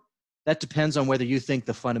 Well, that depends on whether you think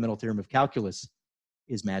the fundamental theorem of calculus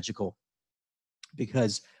is magical,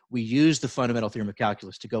 because we use the fundamental theorem of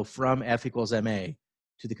calculus to go from F equals ma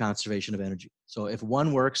to the conservation of energy. So if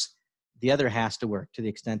one works, the other has to work to the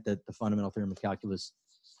extent that the fundamental theorem of calculus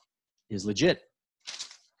is legit.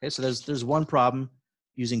 Okay, so there's one problem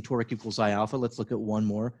using torque equals I alpha. Let's look at one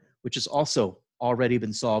more, which has also already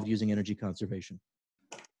been solved using energy conservation.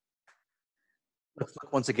 Let's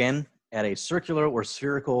look once again at a circular or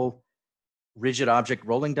spherical rigid object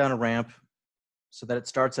rolling down a ramp so that it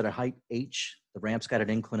starts at a height h. The ramp's got an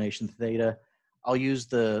inclination theta. I'll use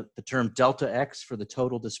the term delta x for the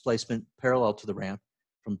total displacement parallel to the ramp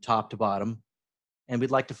from top to bottom. And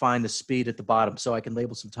we'd like to find the speed at the bottom. So I can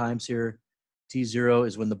label some times here. T0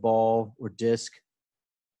 is when the ball or disc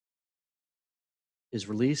is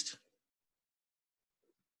released.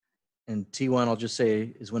 And T1, I'll just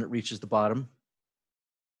say, is when it reaches the bottom.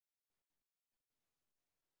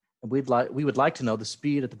 And we would like to know the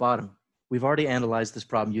speed at the bottom. We've already analyzed this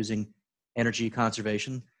problem using energy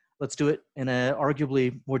conservation. Let's do it in an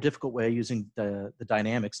arguably more difficult way using the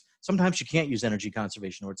dynamics. Sometimes you can't use energy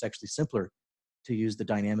conservation, or it's actually simpler to use the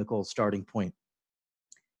dynamical starting point.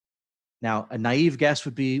 Now, a naive guess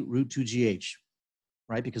would be root 2gh,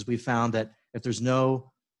 right? Because we found that if there's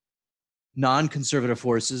no non-conservative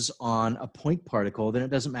forces on a point particle, then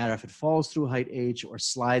it doesn't matter if it falls through a height h or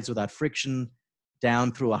slides without friction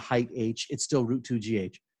down through a height h, it's still root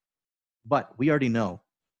 2gh. But we already know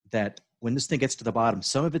that when this thing gets to the bottom,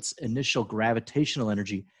 some of its initial gravitational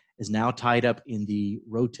energy is now tied up in the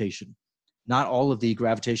rotation. Not all of the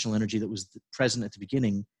gravitational energy that was present at the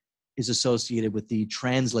beginning is associated with the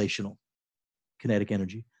translational kinetic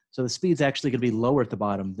energy. So the speed's actually going to be lower at the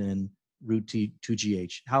bottom than root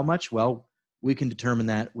 2gh. How much? Well, we can determine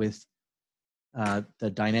that with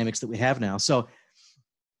the dynamics that we have now. So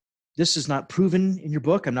this is not proven in your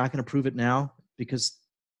book. I'm not going to prove it now because,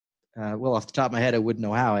 well, off the top of my head, I wouldn't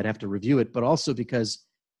know how. I'd have to review it, but also because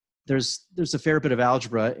there's a fair bit of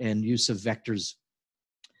algebra and use of vectors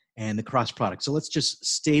and the cross product. So let's just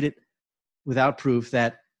state it without proof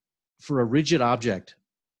that for a rigid object,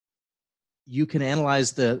 you can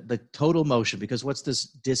analyze the total motion, because what's this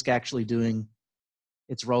disk actually doing?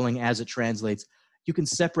 It's rolling as it translates. You can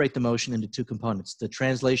separate the motion into two components: the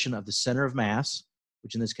translation of the center of mass,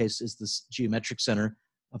 which in this case is the geometric center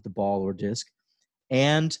of the ball or disk,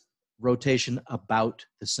 and rotation about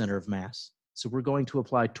the center of mass. So we're going to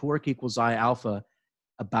apply torque equals I alpha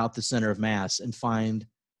about the center of mass and find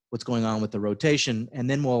what's going on with the rotation. And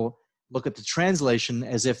then we'll look at the translation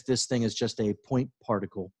as if this thing is just a point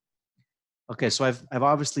particle. Okay, so I've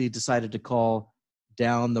obviously decided to call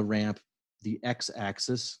down the ramp the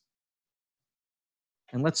x-axis.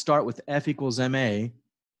 And let's start with F equals ma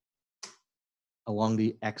along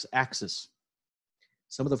the x-axis.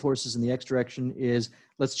 Some of the forces in the x direction is,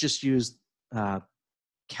 let's just use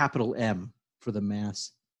capital M for the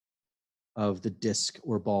mass of the disk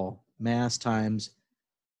or ball. Mass times,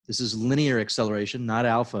 this is linear acceleration, not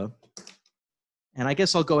alpha. And I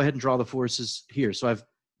guess I'll go ahead and draw the forces here. So I've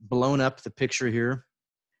blown up the picture here.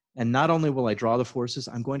 And not only will I draw the forces,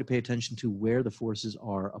 I'm going to pay attention to where the forces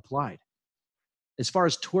are applied. As far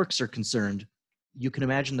as torques are concerned, you can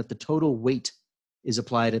imagine that the total weight is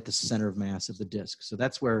applied at the center of mass of the disk. So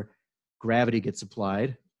that's where gravity gets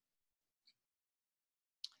applied.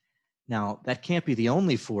 Now, that can't be the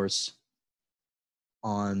only force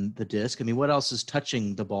on the disk. I mean, what else is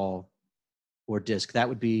touching the ball or disk? That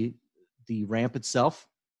would be the ramp itself.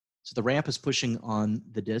 So the ramp is pushing on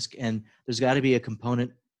the disk, and there's got to be a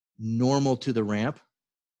component normal to the ramp,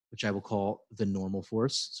 which I will call the normal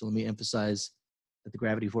force. So let me emphasize that the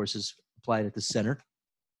gravity force is applied at the center.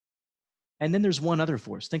 And then there's one other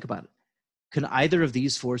force. Think about it. Can either of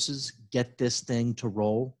these forces get this thing to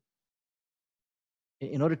roll?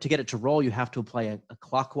 In order to get it to roll, you have to apply a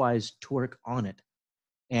clockwise torque on it.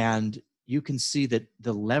 And you can see that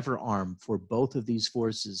the lever arm for both of these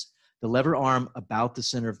forces, the lever arm about the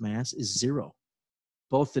center of mass is 0.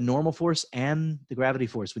 both the normal force and the gravity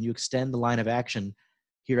force. When you extend the line of action,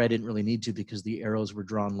 here I didn't really need to because the arrows were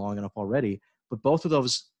drawn long enough already, but both of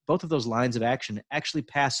those lines of action actually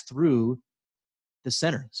pass through the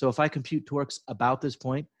center. So if I compute torques about this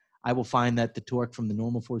point, I will find that the torque from the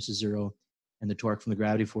normal force is 0 and the torque from the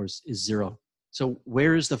gravity force is 0. So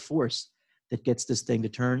where is the force that gets this thing to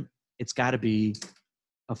turn? It's got to be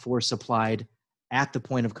a force applied at the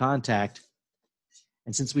point of contact.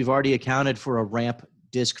 And since we've already accounted for a ramp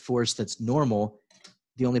disk force that's normal,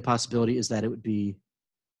 the only possibility is that it would be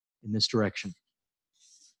in this direction.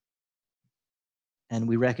 And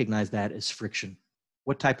we recognize that as friction.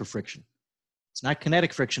 What type of friction? It's not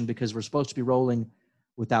kinetic friction because we're supposed to be rolling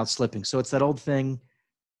without slipping. So it's that old thing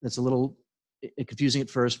that's a little confusing at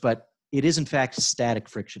first, but it is in fact static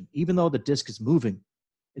friction. Even though the disk is moving,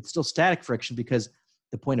 it's still static friction because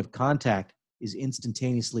the point of contact is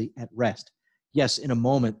instantaneously at rest. Yes, in a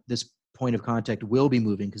moment, this point of contact will be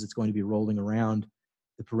moving because it's going to be rolling around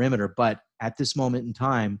the perimeter, but at this moment in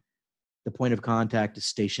time, the point of contact is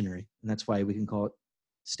stationary, and that's why we can call it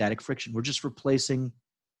static friction. We're just replacing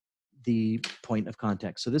the point of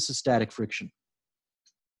contact. So this is static friction.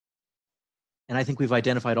 And I think we've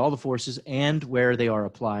identified all the forces and where they are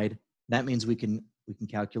applied. That means we can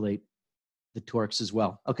calculate the torques as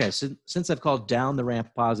well. Okay, so since I've called down the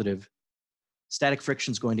ramp positive, static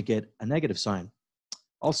friction is going to get a negative sign.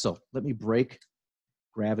 Also, let me break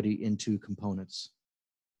gravity into components.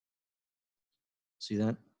 See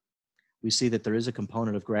that? We see that there is a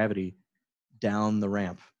component of gravity down the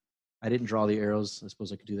ramp. I didn't draw the arrows. I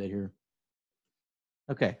suppose I could do that here.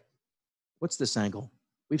 Okay, what's this angle?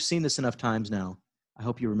 We've seen this enough times now. I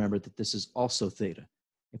hope you remember that this is also theta.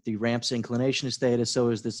 If the ramp's inclination is theta, so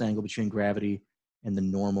is this angle between gravity and the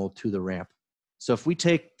normal to the ramp. So if we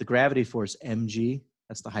take the gravity force mg,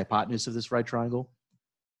 that's the hypotenuse of this right triangle,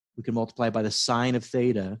 we can multiply by the sine of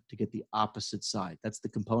theta to get the opposite side. That's the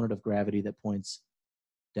component of gravity that points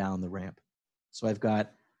down the ramp. So I've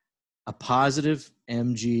got a positive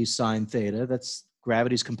mg sine theta, that's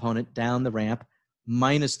gravity's component down the ramp,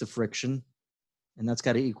 minus the friction, and that's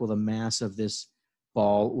got to equal the mass of this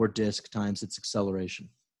ball or disk times its acceleration.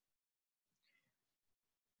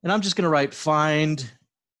 And I'm just going to write find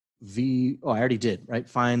v, oh, I already did, right?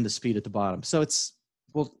 Find the speed at the bottom. So it's,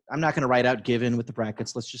 well, I'm not going to write out given with the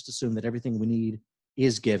brackets. Let's just assume that everything we need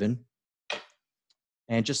is given.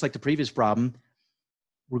 And just like the previous problem,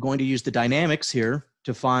 we're going to use the dynamics here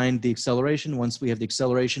to find the acceleration. Once we have the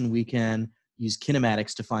acceleration, we can use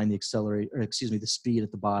kinematics to find the the speed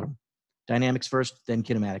at the bottom. Dynamics first, then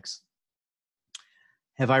kinematics.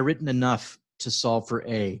 Have I written enough to solve for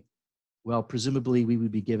A? Well, presumably we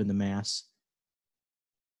would be given the mass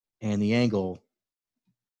and the angle,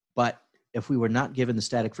 but if we were not given the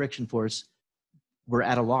static friction force, we're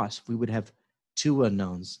at a loss. We would have two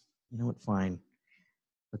unknowns. You know what, fine.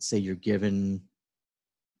 Let's say you're given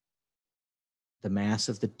the mass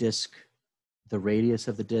of the disk, the radius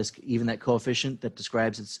of the disk, even that coefficient that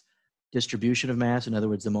describes its distribution of mass, in other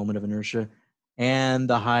words, the moment of inertia, and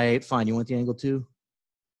the height. Fine, you want the angle too?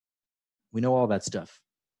 We know all that stuff.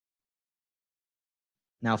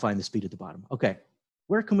 Now find the speed at the bottom. Okay,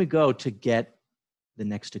 where can we go to get the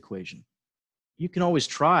next equation? You can always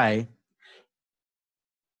try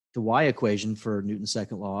the y equation for Newton's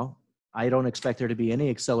second law. I don't expect there to be any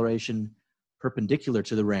acceleration perpendicular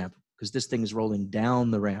to the ramp because this thing is rolling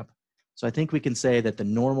down the ramp. So I think we can say that the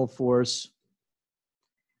normal force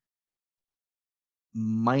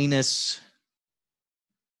minus,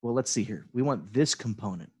 well, let's see here. We want this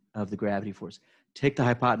component of the gravity force. Take the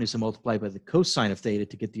hypotenuse and multiply by the cosine of theta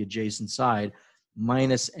to get the adjacent side,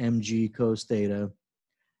 minus mg cos theta.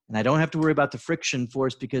 And I don't have to worry about the friction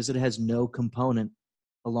force because it has no component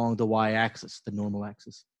along the y-axis, the normal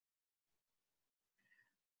axis.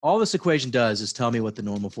 All this equation does is tell me what the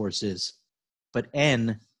normal force is, but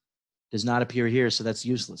n does not appear here, so that's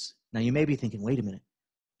useless. Now you may be thinking, wait a minute,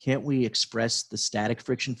 can't we express the static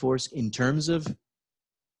friction force in terms of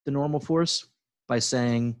the normal force by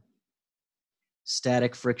saying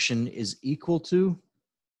static friction is equal to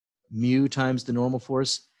mu times the normal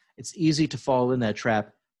force? It's easy to fall in that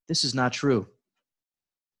trap. This is not true.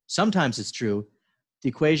 Sometimes it's true. The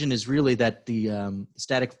equation is really that the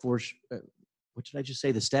static force, what did I just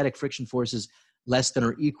say? The static friction force is less than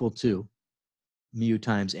or equal to mu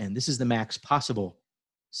times n. This is the max possible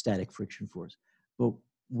static friction force. But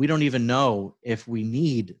we don't even know if we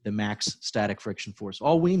need the max static friction force.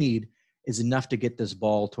 All we need is enough to get this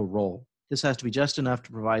ball to roll. This has to be just enough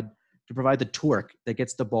to provide the torque that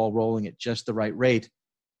gets the ball rolling at just the right rate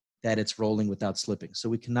that it's rolling without slipping. So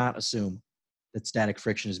we cannot assume that static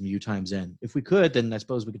friction is mu times n. If we could, then I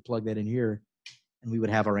suppose we could plug that in here and we would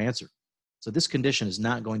have our answer. So this condition is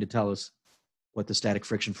not going to tell us what the static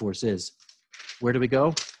friction force is. Where do we go?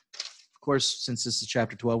 Of course, since this is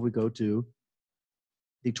chapter 12, we go to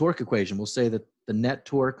the torque equation. We'll say that the net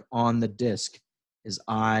torque on the disk is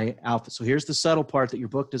I alpha. So here's the subtle part that your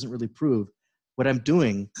book doesn't really prove. What I'm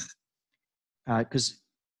doing, because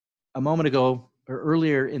a moment ago or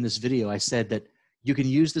earlier in this video, I said that you can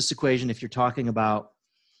use this equation if you're talking about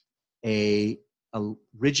a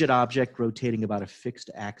rigid object rotating about a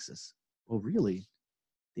fixed axis. Well, really,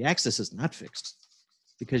 the axis is not fixed,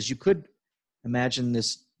 because you could imagine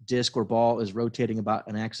this disk or ball is rotating about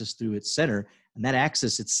an axis through its center, and that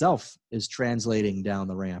axis itself is translating down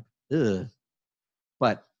the ramp. Ugh.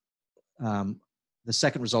 But the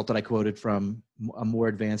second result that I quoted from a more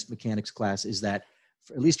advanced mechanics class is that,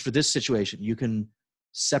 at least for this situation, you can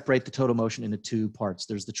separate the total motion into two parts.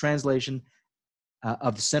 There's the translation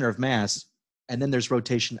of the center of mass, and then there's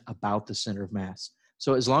rotation about the center of mass.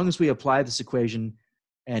 So as long as we apply this equation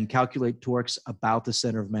and calculate torques about the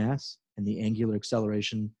center of mass, and the angular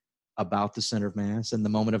acceleration about the center of mass, and the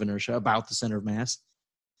moment of inertia about the center of mass,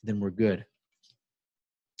 then we're good.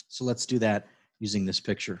 So let's do that using this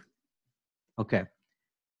picture. Okay.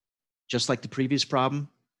 Just like the previous problem,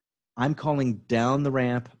 I'm calling down the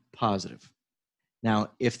ramp positive.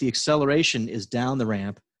 Now, if the acceleration is down the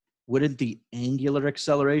ramp, wouldn't the angular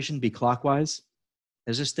acceleration be clockwise?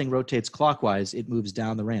 As this thing rotates clockwise, it moves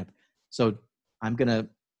down the ramp. So I'm going to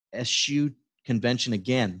eschew convention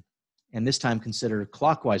again, and this time consider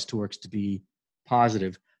clockwise torques to be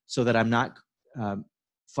positive, so that I'm not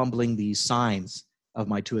fumbling the signs of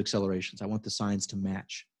my two accelerations. I want the signs to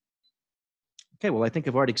match. Okay, well, I think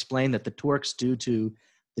I've already explained that the torques due to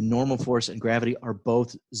the normal force and gravity are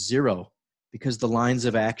both zero, because the lines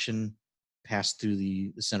of action pass through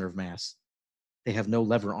the center of mass. They have no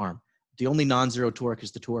lever arm. The only non-zero torque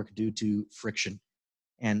is the torque due to friction.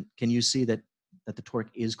 And can you see that the torque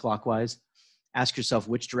is clockwise? Ask yourself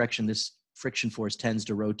which direction this friction force tends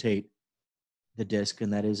to rotate the disk,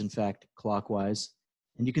 and that is in fact clockwise.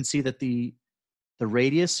 And you can see that the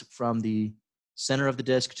radius from the center of the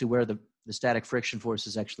disk to where the static friction force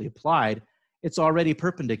is actually applied, it's already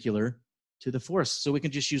perpendicular to the force. So we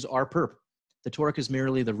can just use R perp. The torque is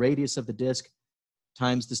merely the radius of the disk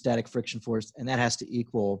times the static friction force, and that has to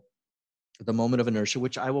equal the moment of inertia,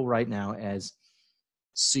 which I will write now as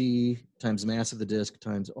C times mass of the disk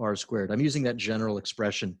times R squared. I'm using that general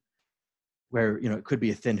expression where, it could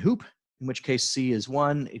be a thin hoop, in which case C is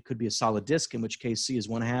 1. It could be a solid disk, in which case C is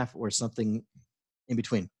 1/2, or something in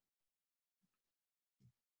between.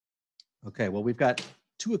 Okay, well, we've got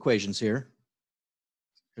two equations here.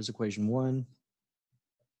 Here's equation 1.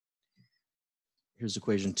 Here's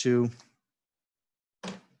equation 2.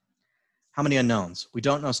 How many unknowns? We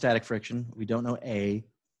don't know static friction. We don't know A.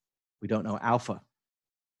 We don't know alpha.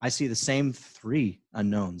 I see the same 3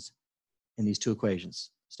 unknowns in these two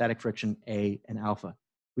equations: static friction, A, and alpha.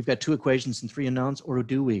 We've got 2 equations and 3 unknowns, or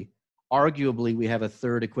do we? Arguably, we have a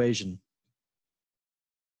third equation.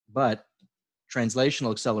 But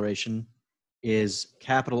translational acceleration is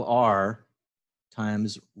capital R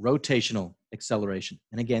times rotational acceleration.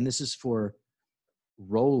 And again, this is for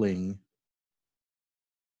rolling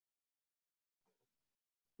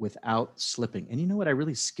without slipping. And you know what? I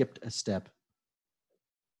really skipped a step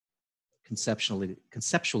conceptually.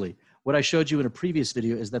 What I showed you in a previous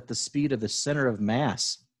video is that the speed of the center of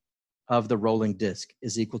mass of the rolling disk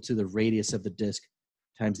is equal to the radius of the disk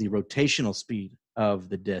times the rotational speed of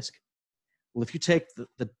the disk. Well, if you take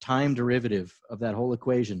the time derivative of that whole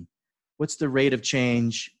equation, what's the rate of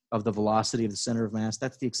change of the velocity of the center of mass?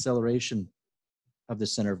 That's the acceleration of the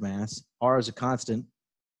center of mass. R is a constant.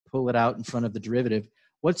 Pull it out in front of the derivative.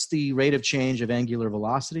 What's the rate of change of angular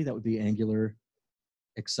velocity? That would be angular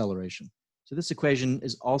acceleration. So this equation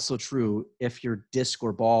is also true if your disk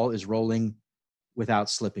or ball is rolling without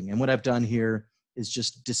slipping. And what I've done here is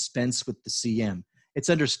just dispense with the CM. It's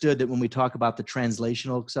understood that when we talk about the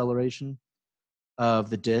translational acceleration of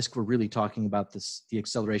the disk, we're really talking about the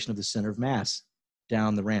acceleration of the center of mass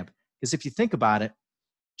down the ramp. Because if you think about it,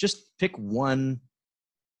 just pick one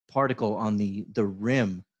particle on the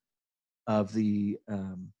rim of the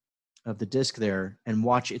disk there and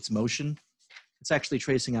watch its motion. It's actually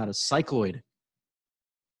tracing out a cycloid.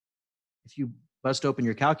 If you bust open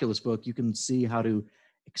your calculus book, you can see how to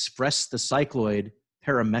express the cycloid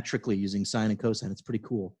parametrically using sine and cosine. It's pretty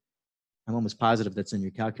cool. I'm almost positive that's in your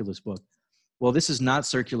calculus book. Well, this is not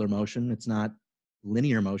circular motion. It's not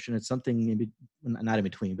linear motion. It's something, not in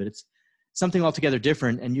between, but it's something altogether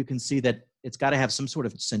different. And you can see that it's got to have some sort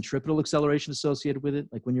of centripetal acceleration associated with it.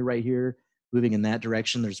 Like when you're right here moving in that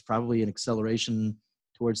direction, there's probably an acceleration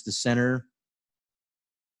towards the center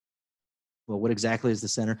Well, what exactly is the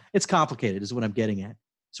center? It's complicated is what I'm getting at.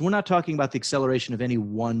 So we're not talking about the acceleration of any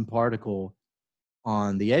one particle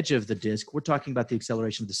on the edge of the disk. We're talking about the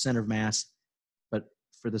acceleration of the center of mass, but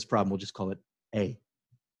for this problem, we'll just call it A.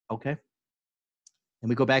 Okay? And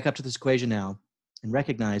we go back up to this equation now and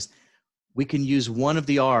recognize we can use one of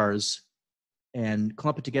the R's and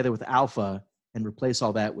clump it together with alpha and replace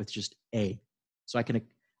all that with just A. So I can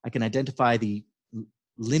identify the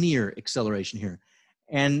linear acceleration here.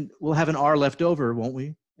 And we'll have an R left over, won't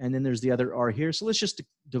we? And then there's the other R here. So let's just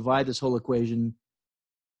divide this whole equation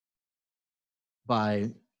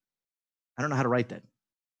by, I don't know how to write that.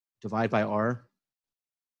 Divide by R.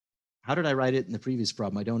 How did I write it in the previous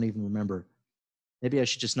problem? I don't even remember. Maybe I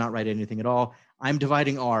should just not write anything at all. I'm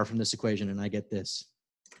dividing R from this equation and I get this.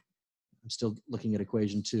 I'm still looking at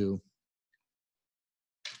equation 2.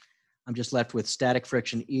 I'm just left with static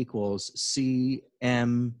friction equals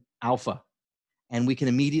Cm alpha. And we can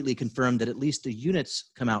immediately confirm that at least the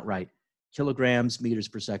units come out right. Kilograms, meters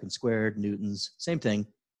per second squared, newtons, same thing.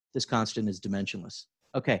 This constant is dimensionless.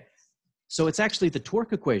 Okay, so it's actually the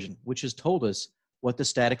torque equation which has told us what the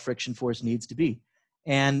static friction force needs to be.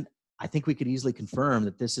 And I think we could easily confirm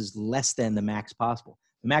that this is less than the max possible.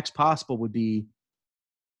 The max possible would be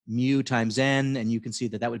mu times n, and you can see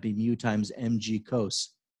that that would be mu times mg cos.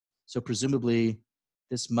 So presumably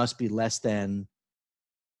this must be less than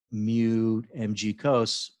mu mg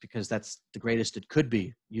cos because that's the greatest it could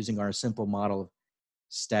be using our simple model of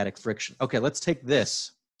static friction. Okay, let's take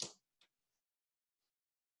this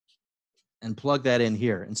and plug that in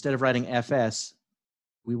here. Instead of writing FS,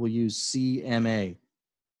 we will use CMA,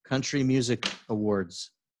 Country Music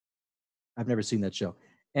Awards. I've never seen that show.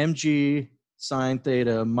 mg sine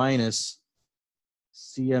theta minus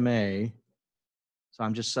CMA, so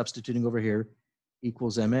I'm just substituting over here,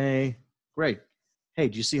 equals MA. Great. Hey,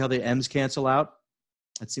 do you see how the M's cancel out?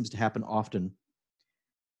 That seems to happen often.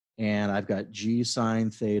 And I've got G sine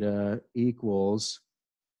theta equals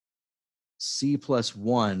C plus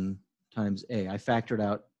 1 times A. I factored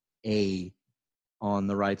out A on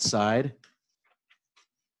the right side.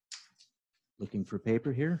 Looking for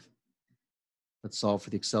paper here. Let's solve for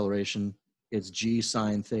the acceleration. It's G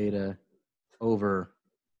sine theta over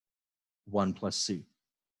 1 plus C.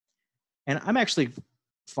 And I'm actually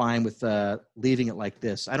fine with leaving it like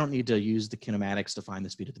this. I don't need to use the kinematics to find the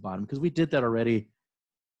speed at the bottom because we did that already.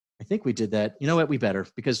 I think we did that. You know what? We better,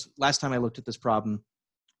 because last time I looked at this problem,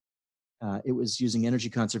 it was using energy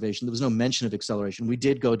conservation. There was no mention of acceleration. We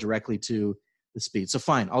did go directly to the speed. So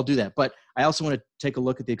fine, I'll do that. But I also want to take a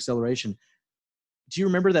look at the acceleration. Do you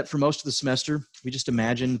remember that for most of the semester, we just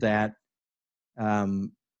imagined that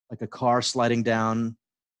like a car sliding down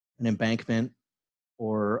an embankment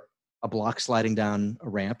or a block sliding down a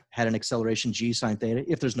ramp had an acceleration G sine theta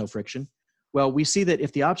if there's no friction? Well, we see that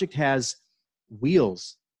if the object has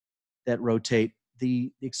wheels that rotate,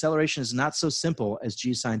 the acceleration is not so simple as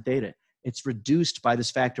G sine theta. It's reduced by this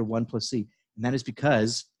factor 1 plus C. And that is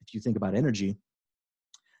because, if you think about energy,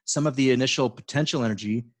 some of the initial potential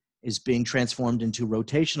energy is being transformed into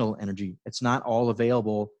rotational energy. It's not all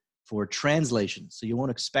available for translation. So you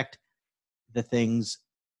won't expect the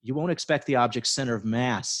object's center of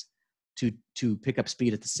mass to pick up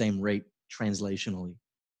speed at the same rate translationally.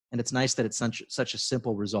 And it's nice that it's such a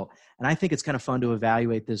simple result. And I think it's kind of fun to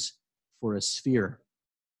evaluate this for a sphere.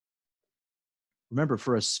 Remember,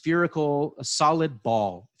 for a solid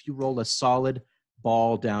ball, if you roll a solid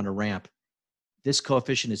ball down a ramp, this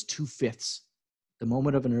coefficient is 2/5. The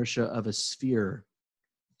moment of inertia of a sphere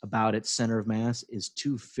about its center of mass is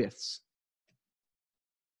 2/5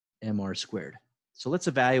 mr squared. So let's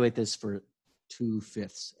evaluate this for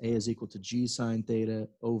 2/5. A is equal to G sine theta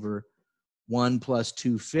over 1 plus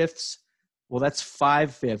 2/5. Well, that's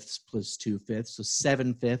 5/5 plus 2/5, so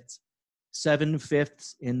 7/5.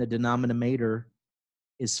 7/5 in the denominator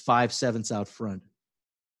is 5/7 out front.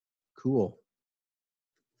 Cool.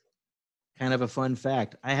 Kind of a fun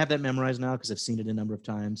fact. I have that memorized now because I've seen it a number of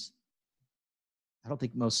times. I don't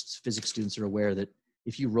think most physics students are aware that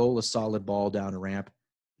if you roll a solid ball down a ramp,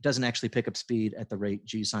 it doesn't actually pick up speed at the rate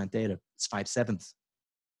G sine theta. It's 5/7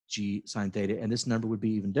 G sine theta. And this number would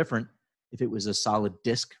be even different if it was a solid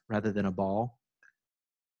disk rather than a ball.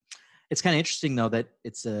 It's kind of interesting, though, that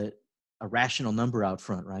it's a rational number out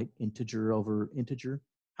front, right? Integer over integer.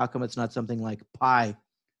 How come it's not something like pi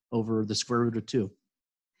over the square root of 2?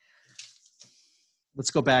 Let's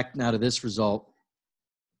go back now to this result.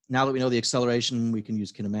 Now that we know the acceleration, we can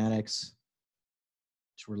use kinematics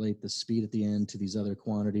to relate the speed at the end to these other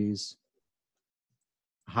quantities.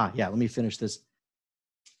 Aha, yeah, let me finish this.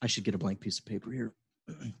 I should get a blank piece of paper here.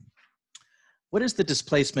 What is the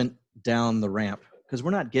displacement down the ramp? because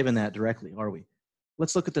we're not given that directly, are we?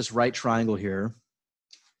 Let's look at this right triangle here.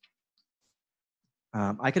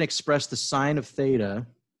 I can express the sine of theta.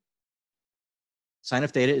 Sine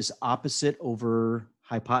of theta is opposite over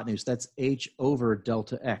hypotenuse. That's h over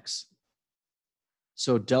delta x.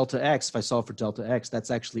 So delta x, if I solve for delta x,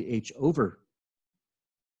 that's actually h over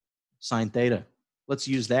sine theta. Let's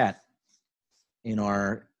use that in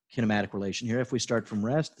our kinematic relation here. If we start from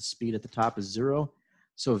rest, the speed at the top is 0.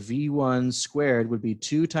 So v1 squared would be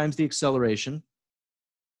 2 times the acceleration.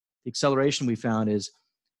 The acceleration we found is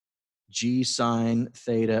g sine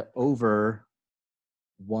theta over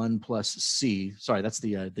 1 plus c. Sorry, that's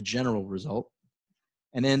the general result.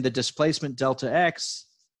 And then the displacement delta x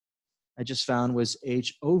I just found was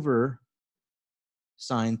h over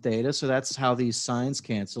sine theta. So that's how these sines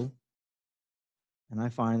cancel. And I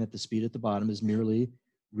find that the speed at the bottom is merely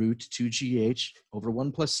root 2gh over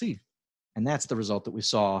 1 plus c. And that's the result that we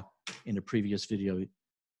saw in a previous video.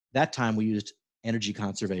 That time we used energy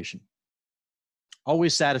conservation.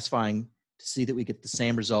 Always satisfying to see that we get the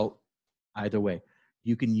same result either way.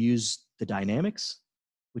 You can use the dynamics,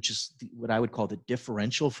 which is what I would call the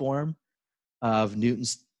differential form of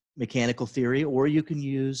Newton's mechanical theory, or you can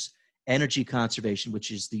use energy conservation,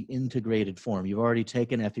 which is the integrated form. You've already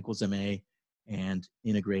taken F equals ma and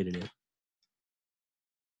integrated it.